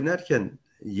uçağa binerken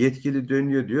yetkili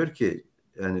dönüyor, diyor ki,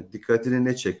 yani dikkatini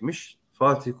ne çekmiş?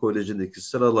 Fatih Koleji'ndeki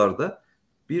sıralarda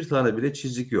bir tane bile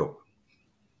çizik yok.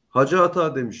 Hacı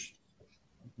Ata demiş,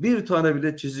 bir tane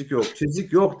bile çizik yok.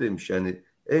 Çizik yok demiş. Yani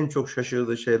en çok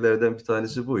şaşırdığı şeylerden bir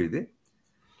tanesi buydu.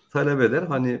 Talebeler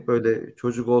hani böyle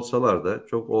çocuk olsalar da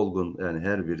çok olgun, yani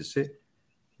her birisi.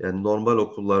 Yani normal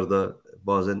okullarda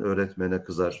bazen öğretmene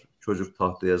kızar, çocuk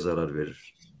tahtaya zarar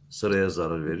verir, sıraya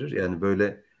zarar verir. Yani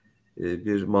böyle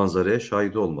bir manzaraya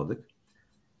şahit olmadık.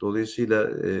 Dolayısıyla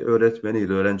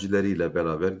öğretmeniyle, öğrencileriyle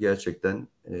beraber gerçekten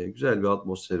güzel bir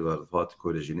atmosferi vardı Fatih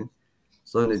Koleji'nin.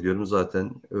 Zannediyorum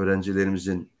zaten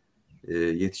öğrencilerimizin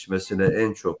yetişmesine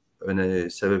en çok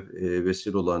sebep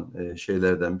vesile olan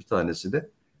şeylerden bir tanesi de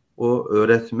o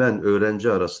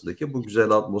öğretmen-öğrenci arasındaki bu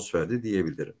güzel atmosferdi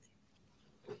diyebilirim.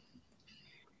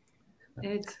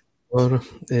 Evet. Doğru.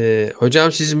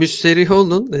 Hocam siz müsterih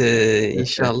olun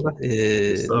inşallah.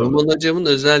 Estağfurullah. Numan hocamın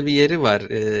özel bir yeri var.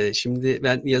 Şimdi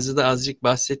ben yazıda azıcık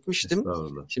bahsetmiştim.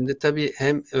 Estağfurullah. Şimdi tabii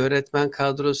hem öğretmen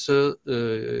kadrosu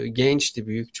gençti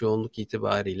büyük çoğunluk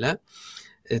itibarıyla.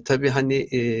 Tabii hani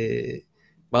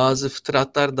bazı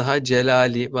fıtratlar daha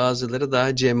celali, bazıları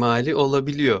daha cemali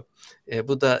olabiliyor.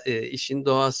 Bu da işin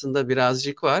doğasında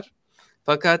birazcık var.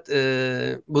 Fakat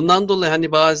bundan dolayı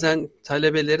hani bazen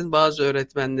talebelerin bazı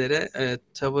öğretmenlere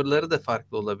tavırları da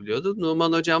farklı olabiliyordu.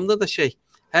 Numan hocamda da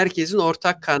herkesin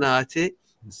ortak kanaati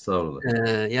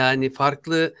Estağfurullah. yani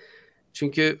farklı,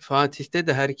 çünkü Fatih'te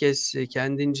de herkes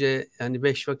kendince yani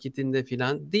 5 vakitinde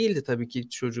filan değildi tabii ki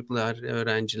çocuklar,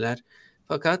 öğrenciler.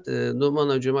 Fakat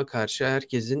Numan hocama karşı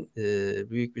herkesin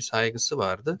büyük bir saygısı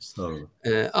vardı.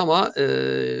 Estağfurullah. Ama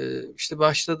işte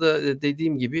başta da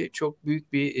dediğim gibi çok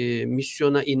büyük bir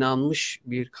misyona inanmış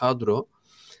bir kadro.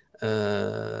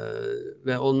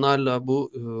 Ve onlarla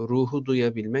bu ruhu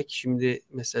duyabilmek. Şimdi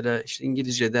mesela işte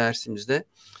İngilizce dersimizde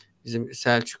bizim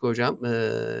Selçuk hocam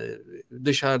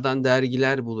dışarıdan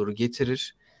dergiler bulur,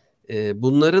 getirir.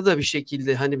 Bunları da bir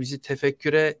şekilde hani bizi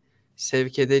tefekküre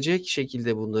sevk edecek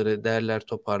şekilde bunları derler,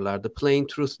 toparlardı. Plain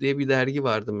Truth diye bir dergi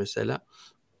vardı mesela.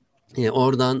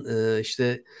 Oradan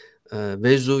işte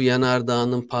Vezu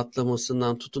yanardağının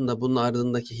patlamasından tutun da bunun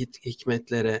ardındaki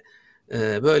hikmetlere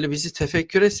böyle bizi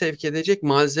tefekküre sevk edecek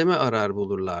malzeme arar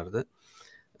bulurlardı.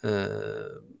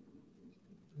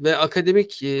 Ve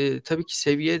akademik tabii ki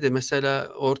seviyede mesela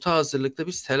orta hazırlıkta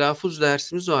biz telaffuz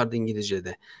dersimiz vardı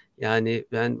İngilizce'de. Yani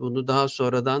ben bunu daha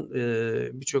sonradan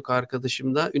birçok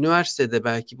arkadaşım da üniversitede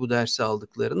belki bu dersi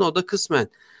aldıklarını, o da kısmen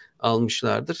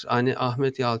almışlardır. Hani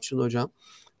Ahmet Yalçın hocam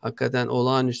hakikaten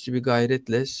olağanüstü bir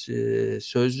gayretle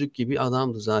sözlük gibi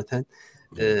adamdı zaten.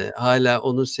 Hala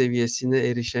onun seviyesine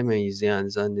erişemeyiz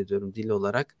yani zannediyorum dil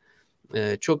olarak.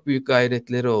 Çok büyük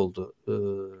gayretleri oldu.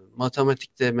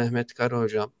 Matematikte Mehmet Kara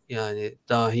hocam yani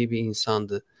dahi bir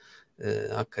insandı.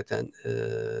 Hakikaten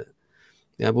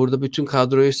yani burada bütün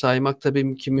kadroyu saymak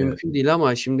tabii ki mümkün değil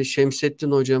ama şimdi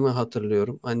Şemsettin hocamı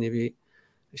hatırlıyorum. Hani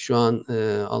şu an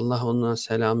Allah ona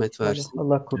selamet versin.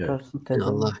 Allah kurtarsın. Evet.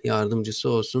 Allah yardımcısı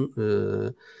olsun.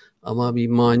 Ama bir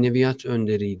maneviyat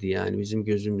önderiydi yani bizim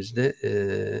gözümüzde.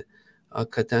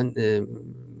 Hakikaten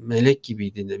melek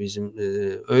gibiydi de bizim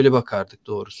öyle bakardık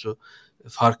doğrusu.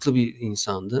 Farklı bir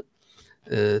insandı.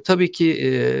 Tabii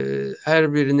ki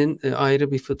her birinin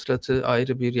ayrı bir fıtratı,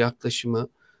 ayrı bir yaklaşımı,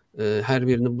 her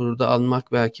birini burada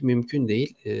almak belki mümkün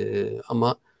değil.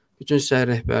 Ama bütün sen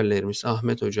rehberlerimiz,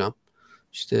 Ahmet hocam,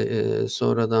 işte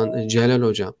sonradan Celal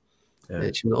hocam,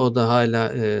 şimdi o da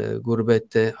hala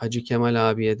gurbette, Hacı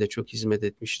Kemal abiye de çok hizmet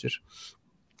etmiştir.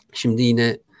 Şimdi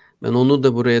yine ben onu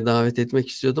da buraya davet etmek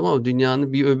istiyordum ama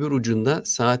dünyanın bir öbür ucunda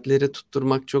saatleri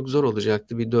tutturmak çok zor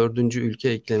olacaktı. Bir 4. ülke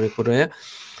eklemek oraya.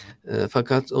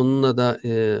 Fakat onunla da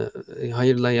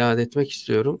hayırla yad etmek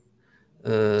istiyorum.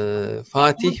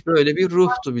 Fatih böyle bir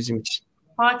ruhtu bizim için.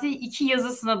 Fatih 2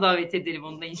 yazısına davet edelim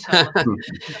onu da inşallah.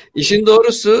 İşin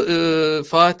doğrusu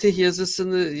Fatih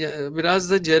yazısını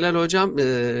biraz da Celal hocam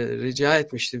rica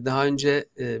etmişti. Daha önce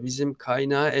bizim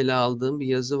kaynağı ele aldığım bir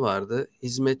yazı vardı.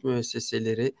 Hizmet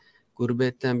müesseseleri,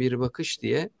 gurbetten bir bakış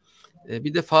diye.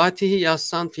 Bir de Fatih'i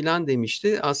yazsan filan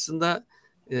demişti. Aslında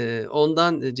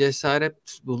ondan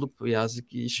cesaret bulup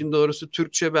yazdık. İşin doğrusu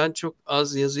Türkçe ben çok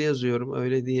az yazı yazıyorum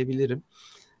öyle diyebilirim.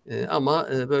 Ama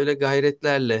böyle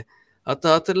gayretlerle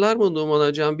hatta hatırlar mı Numan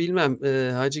hocam bilmem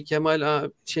Hacı Kemal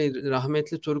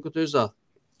rahmetli Turgut Özal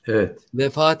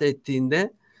vefat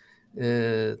ettiğinde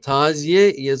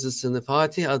taziye yazısını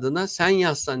Fatih adına sen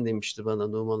yazsan demişti bana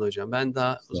Numan hocam. Ben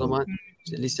daha o zaman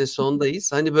lise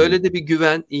sondayız. Hani böyle de bir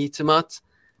güven, itimat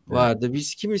vardı.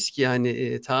 Biz kimiz ki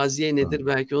yani taziye nedir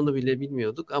belki onu bile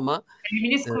bilmiyorduk ama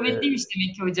Eliniz kuvvetliymiş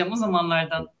demek ki hocam o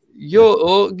zamanlardan.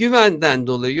 O güvenden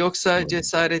dolayı yoksa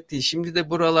cesaret değil. Şimdi de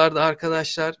buralarda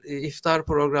arkadaşlar iftar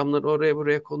programları oraya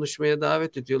buraya konuşmaya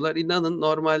davet ediyorlar. İnanın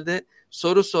normalde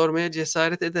soru sormaya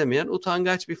cesaret edemeyen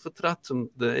utangaç bir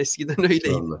fıtrattımdı. Eskiden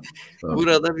öyleydi.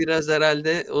 Burada biraz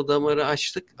herhalde o damarı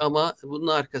açtık ama bunun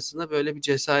arkasında böyle bir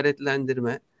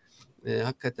cesaretlendirme,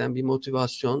 hakikaten bir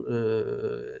motivasyon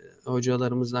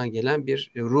hocalarımızdan gelen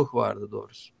bir ruh vardı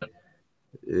doğrusu.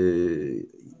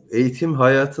 Eğitim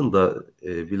hayatında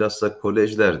bilhassa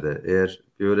kolejlerde eğer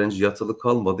bir öğrenci yatılı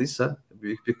kalmadıysa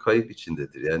büyük bir kayıp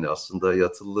içindedir. Yani aslında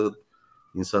yatılılığın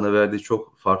insana verdiği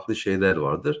çok farklı şeyler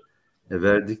vardır.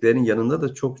 Verdiklerinin yanında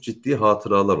da çok ciddi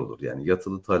hatıralar olur. Yani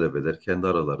yatılı talebeler kendi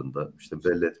aralarında işte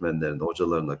belletmenlerine,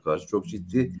 hocalarına karşı çok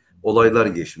ciddi olaylar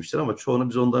geçmiştir ama çoğunu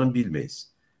biz onların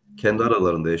bilmeyiz. Kendi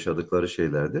aralarında yaşadıkları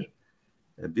şeylerdir.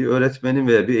 Bir öğretmenin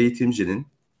veya bir eğitimcinin,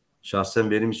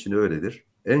 şahsen benim için öyledir,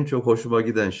 en çok hoşuma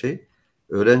giden şey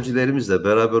öğrencilerimizle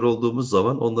beraber olduğumuz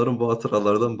zaman onların bu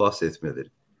hatıralardan bahsetmeleri.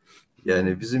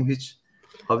 Yani bizim hiç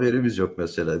haberimiz yok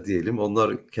mesela diyelim.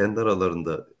 Onlar kendi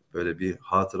aralarında böyle bir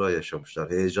hatıra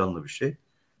yaşamışlar. Heyecanlı bir şey.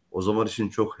 O zaman için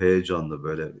çok heyecanlı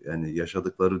böyle yani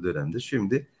yaşadıkları dönemde.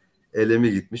 Şimdi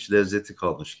elemi gitmiş, lezzeti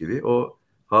kalmış gibi. O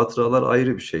hatıralar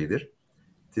ayrı bir şeydir.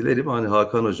 Dilerim hani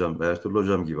Hakan hocam, Ertuğrul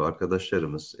hocam gibi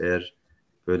arkadaşlarımız eğer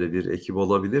böyle bir ekip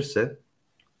olabilirse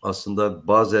aslında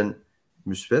bazen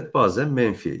müsbet bazen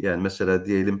menfi. Yani mesela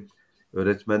diyelim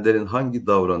öğretmenlerin hangi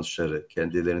davranışları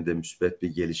kendilerinde müsbet bir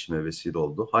gelişime vesile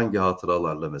oldu? Hangi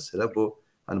hatıralarla mesela bu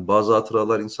hani bazı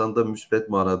hatıralar insanda müsbet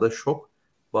manada şok,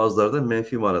 bazıları da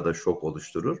menfi manada şok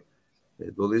oluşturur.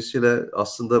 Dolayısıyla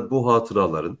aslında bu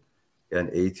hatıraların yani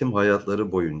eğitim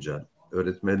hayatları boyunca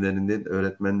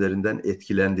öğretmenlerinden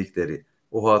etkilendikleri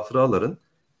o hatıraların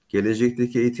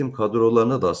gelecekteki eğitim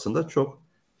kadrolarına da aslında çok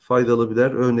faydalı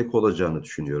birer örnek olacağını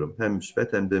düşünüyorum. Hem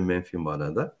müsbet hem de menfi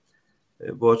manada.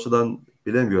 Bu açıdan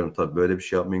bilemiyorum tabii böyle bir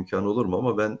şey yapma imkanı olur mu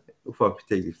ama ben ufak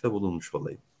bir teklifte bulunmuş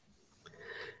olayım.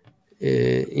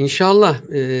 İnşallah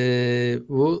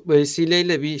bu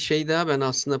vesileyle bir şey daha ben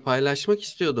aslında paylaşmak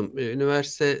istiyordum.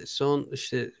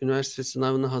 Üniversite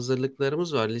sınavına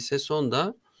hazırlıklarımız var lise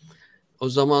sonda. O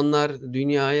zamanlar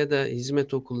dünyaya da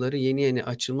hizmet okulları yeni yeni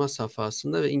açılma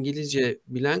safhasında ve İngilizce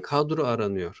bilen kadro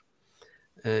aranıyor.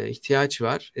 İhtiyaç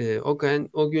var.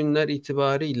 O günler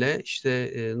itibariyle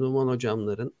işte Numan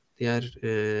hocamların, diğer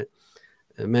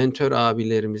mentor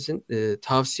abilerimizin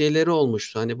tavsiyeleri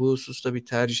olmuştu. Hani bu hususta bir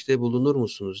tercihte bulunur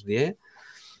musunuz diye.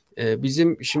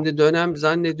 Bizim şimdi dönem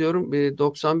zannediyorum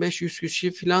 95-100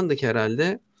 kişi filandık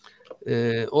herhalde.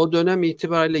 O dönem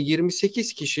itibariyle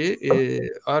 28 kişi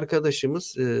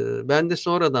arkadaşımız, ben de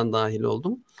sonradan dahil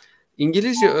oldum.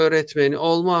 İngilizce öğretmeni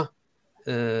olma,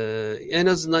 en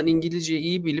azından İngilizceyi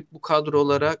iyi bilip bu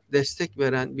kadrolara destek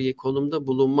veren bir konumda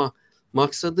bulunma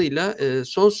maksadıyla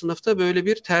son sınıfta böyle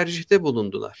bir tercihte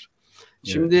bulundular.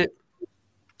 Şimdi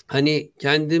hani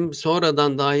kendim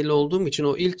sonradan dahil olduğum için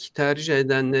o ilk tercih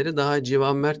edenleri daha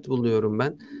civanmert buluyorum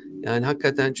ben. Yani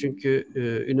hakikaten çünkü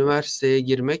üniversiteye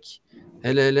girmek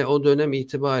hele hele o dönem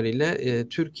itibariyle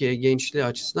Türkiye gençliği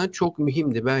açısından çok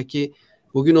mühimdi. Belki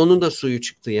bugün onun da suyu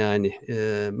çıktı yani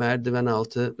merdiven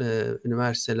altı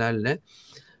üniversitelerle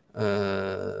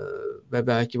ve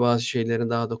belki bazı şeylerin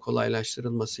daha da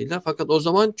kolaylaştırılmasıyla. Fakat o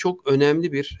zaman çok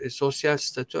önemli bir sosyal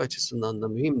statü açısından da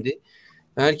mühimdi.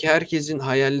 Belki herkesin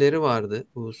hayalleri vardı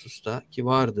bu hususta ki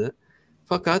vardı.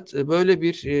 Fakat böyle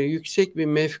bir yüksek bir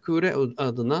mefkure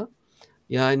adına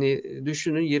yani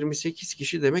düşünün 28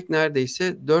 kişi demek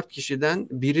neredeyse 4 kişiden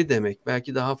biri demek.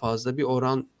 Belki daha fazla bir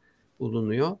oran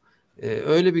bulunuyor.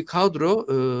 Öyle bir kadro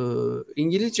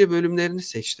İngilizce bölümlerini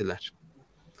seçtiler.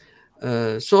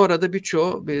 Sonra da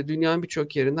dünyanın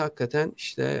birçok yerinde hakikaten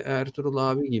işte Ertuğrul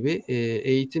abi gibi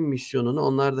eğitim misyonuna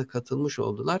onlar da katılmış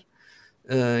oldular.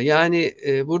 Yani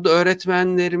burada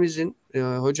öğretmenlerimizin,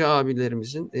 hoca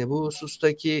abilerimizin bu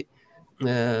husustaki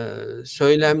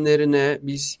söylemlerine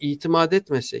biz itimat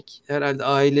etmesek, herhalde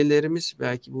ailelerimiz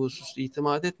belki bu hususta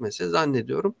itimat etmese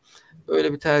zannediyorum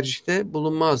böyle bir tercihte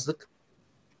bulunmazdık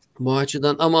bu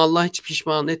açıdan. Ama Allah hiç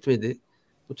pişman etmedi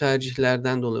bu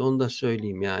tercihlerden dolayı, onu da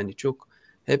söyleyeyim yani çok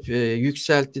hep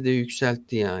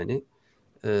yükseltti yani.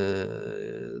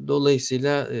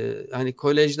 Dolayısıyla hani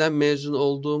kolejden mezun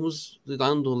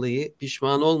olduğumuzdan dolayı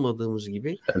pişman olmadığımız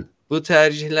gibi bu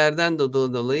tercihlerden de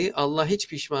dolayı Allah hiç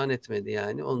pişman etmedi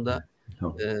yani. Onu da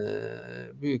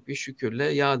büyük bir şükürle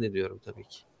yad ediyorum tabii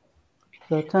ki.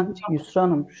 Zaten Yusra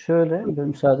Hanım şöyle bir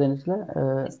müsaadenizle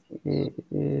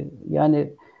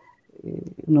yani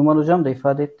Numan Hocam da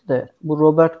ifade etti de bu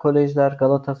Robert Kolejler,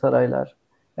 Galatasaraylar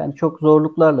yani çok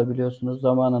zorluklarla biliyorsunuz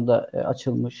zamanında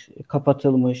açılmış,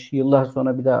 kapatılmış, yıllar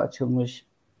sonra bir daha açılmış,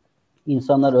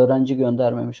 insanlar öğrenci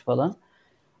göndermemiş falan.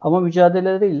 Ama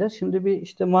mücadeleleriyle şimdi bir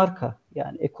işte marka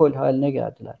yani ekol haline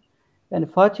geldiler. Yani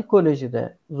Fatih Koleji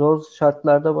de zor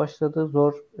şartlarda başladı,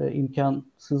 zor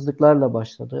imkansızlıklarla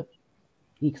başladı.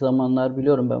 İlk zamanlar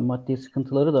biliyorum ben maddi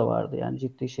sıkıntıları da vardı yani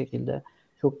ciddi şekilde.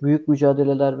 Çok büyük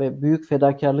mücadeleler ve büyük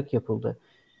fedakarlık yapıldı.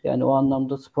 Yani o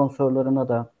anlamda sponsorlarına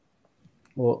da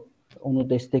onu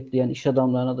destekleyen iş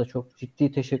adamlarına da çok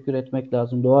ciddi teşekkür etmek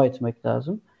lazım, dua etmek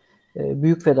lazım.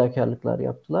 Büyük fedakarlıklar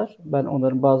yaptılar. Ben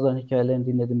onların bazılarının hikayelerini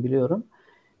dinledim biliyorum.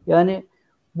 Yani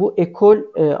bu ekol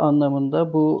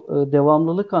anlamında, bu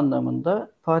devamlılık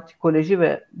anlamında Fatih Koleji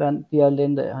ve ben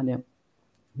diğerlerini de hani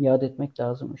yad etmek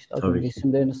lazım. İşte az önce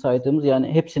isimlerini saydığımız yani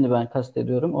hepsini ben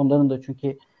kastediyorum. Onların da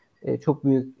çünkü çok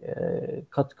büyük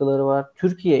katkıları var.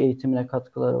 Türkiye eğitimine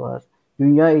katkıları var.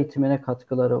 Dünya eğitimine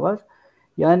katkıları var.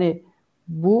 Yani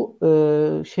bu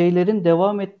şeylerin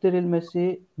devam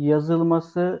ettirilmesi,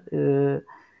 yazılması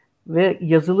ve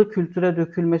yazılı kültüre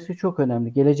dökülmesi çok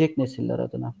önemli. Gelecek nesiller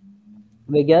adına.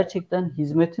 Ve gerçekten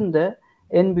hizmetin de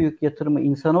en büyük yatırımı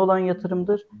insana olan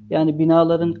yatırımdır. Yani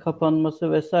binaların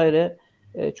kapanması vesaire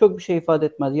çok bir şey ifade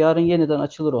etmez. Yarın yeniden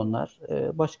açılır onlar.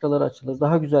 Başkaları açılır.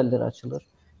 Daha güzelleri açılır.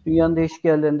 Dünyanın değişik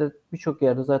yerlerinde birçok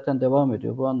yerde zaten devam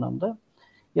ediyor bu anlamda.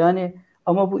 Yani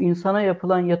ama bu insana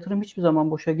yapılan yatırım hiçbir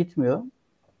zaman boşa gitmiyor.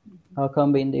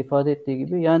 Hakan Bey'in de ifade ettiği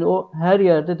gibi. Yani o her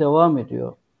yerde devam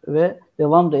ediyor ve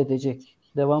devam da edecek.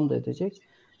 Devam da edecek.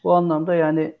 Bu anlamda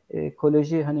yani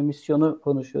koleji hani misyonu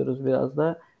konuşuyoruz biraz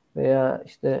da veya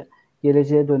işte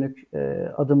geleceğe dönük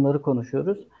adımları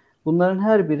konuşuyoruz. Bunların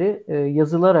her biri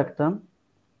yazılaraktan,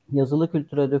 yazılı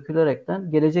kültüre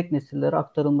dökülerekten gelecek nesillere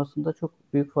aktarılmasında çok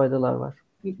büyük faydalar var.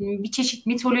 Bir çeşit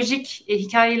mitolojik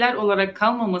hikayeler olarak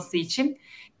kalmaması için,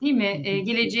 değil mi?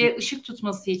 Geleceğe ışık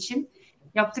tutması için,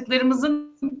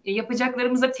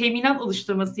 yapacaklarımıza teminat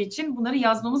oluşturması için bunları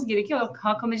yazmamız gerekiyor.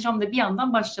 Hakan Hocam da bir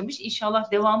yandan başlamış.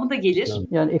 İnşallah devamı da gelir.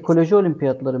 Yani ekoloji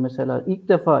olimpiyatları mesela ilk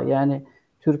defa yani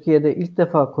Türkiye'de ilk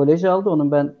defa kolej aldı.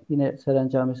 Onun ben yine Seren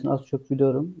Camisi'ni az çok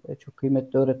biliyorum. Çok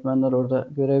kıymetli öğretmenler orada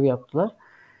görev yaptılar.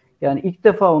 Yani ilk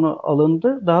defa onu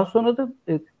alındı. Daha sonra da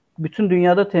bütün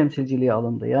dünyada temsilciliği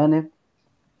alındı. Yani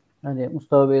hani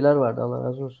Mustafa Beyler vardı Allah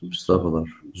razı olsun. Mustafa'lar,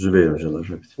 Zübeyir hocalar.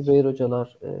 Evet. Zübeyir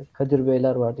hocalar, Kadir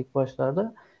Beyler vardı ilk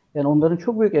başlarda. Yani onların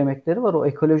çok büyük emekleri var. O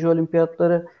ekoloji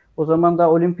olimpiyatları o zaman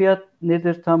daha olimpiyat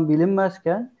nedir tam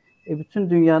bilinmezken bütün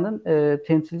dünyanın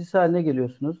temsilcisi haline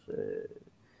geliyorsunuz.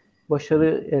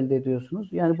 Başarı elde ediyorsunuz.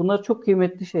 Yani bunlar çok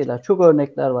kıymetli şeyler. Çok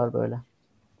örnekler var böyle.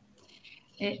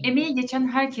 Emeği geçen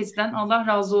herkesten Allah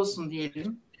razı olsun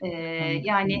diyelim.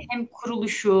 Yani hem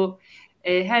kuruluşu,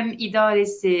 hem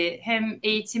idaresi, hem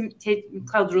eğitim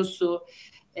kadrosu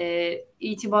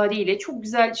itibariyle çok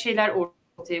güzel şeyler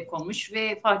ortaya konmuş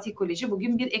ve Fatih Koleji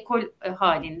bugün bir ekol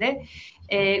halinde.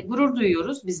 Gurur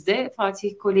duyuyoruz biz de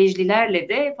Fatih Kolejlilerle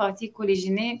de Fatih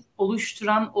Kolejini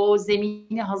oluşturan, o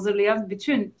zemini hazırlayan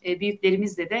bütün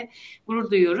büyüklerimizle de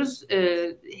gurur duyuyoruz.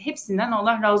 Hepsinden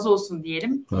Allah razı olsun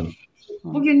diyelim. Evet.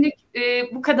 Bugünlük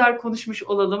bu kadar konuşmuş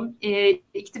olalım.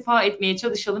 İktifa etmeye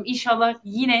çalışalım. İnşallah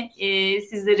yine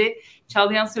sizleri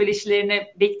Çağlayan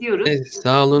söyleşilerine bekliyoruz. Evet,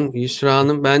 sağ olun Yusra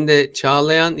Hanım. Ben de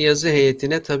Çağlayan yazı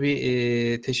heyetine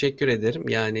tabii teşekkür ederim.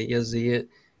 Yani yazıyı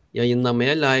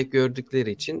yayınlamaya layık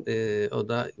gördükleri için. O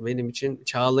da benim için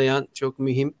Çağlayan çok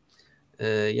mühim.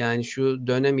 Yani şu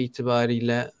dönem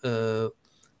itibariyle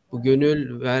bu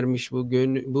gönül vermiş,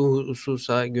 bu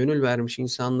hususa gönül vermiş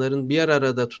insanların bir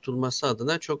arada tutulması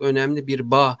adına çok önemli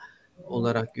bir bağ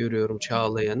olarak görüyorum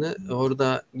Çağlayan'ı.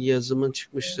 Orada yazımın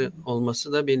çıkmış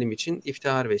olması da benim için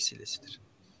iftihar vesilesidir.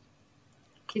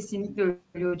 Kesinlikle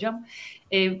öyle hocam.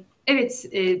 Evet,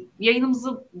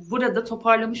 yayınımızı burada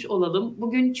toparlamış olalım.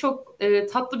 Bugün çok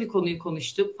tatlı bir konuyu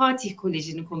konuştuk. Fatih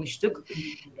Koleji'ni konuştuk.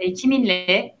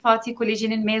 Kiminle? Fatih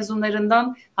Koleji'nin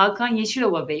mezunlarından Hakan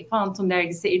Yeşilova Bey, Fantum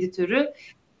Dergisi editörü,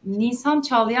 Nisan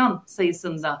Çağlayan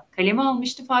sayısında kaleme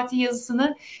almıştı Fatih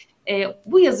yazısını.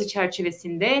 Bu yazı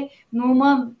çerçevesinde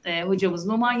Numan hocamız,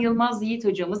 Numan Yılmaz Yiğit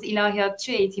hocamız,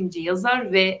 ilahiyatçı, eğitimci,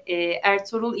 yazar ve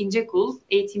Ertuğrul İncekul,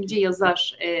 eğitimci,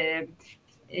 yazar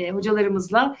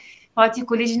hocalarımızla Fatih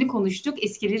Koleji'ni konuştuk.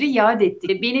 Eskileri yad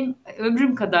ettik. Benim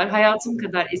ömrüm kadar, hayatım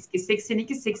kadar eski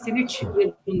 82-83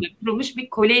 yılında kurulmuş bir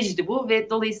kolejdi bu ve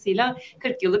dolayısıyla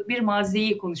 40 yıllık bir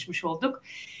maziyeyi konuşmuş olduk.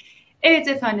 Evet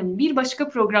efendim, bir başka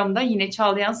programda yine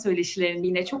Çağlayan Söyleşilerinde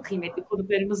yine çok kıymetli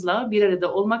konuklarımızla bir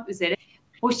arada olmak üzere.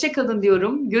 Hoşça kalın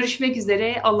diyorum. Görüşmek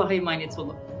üzere. Allah'a emanet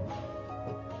olun.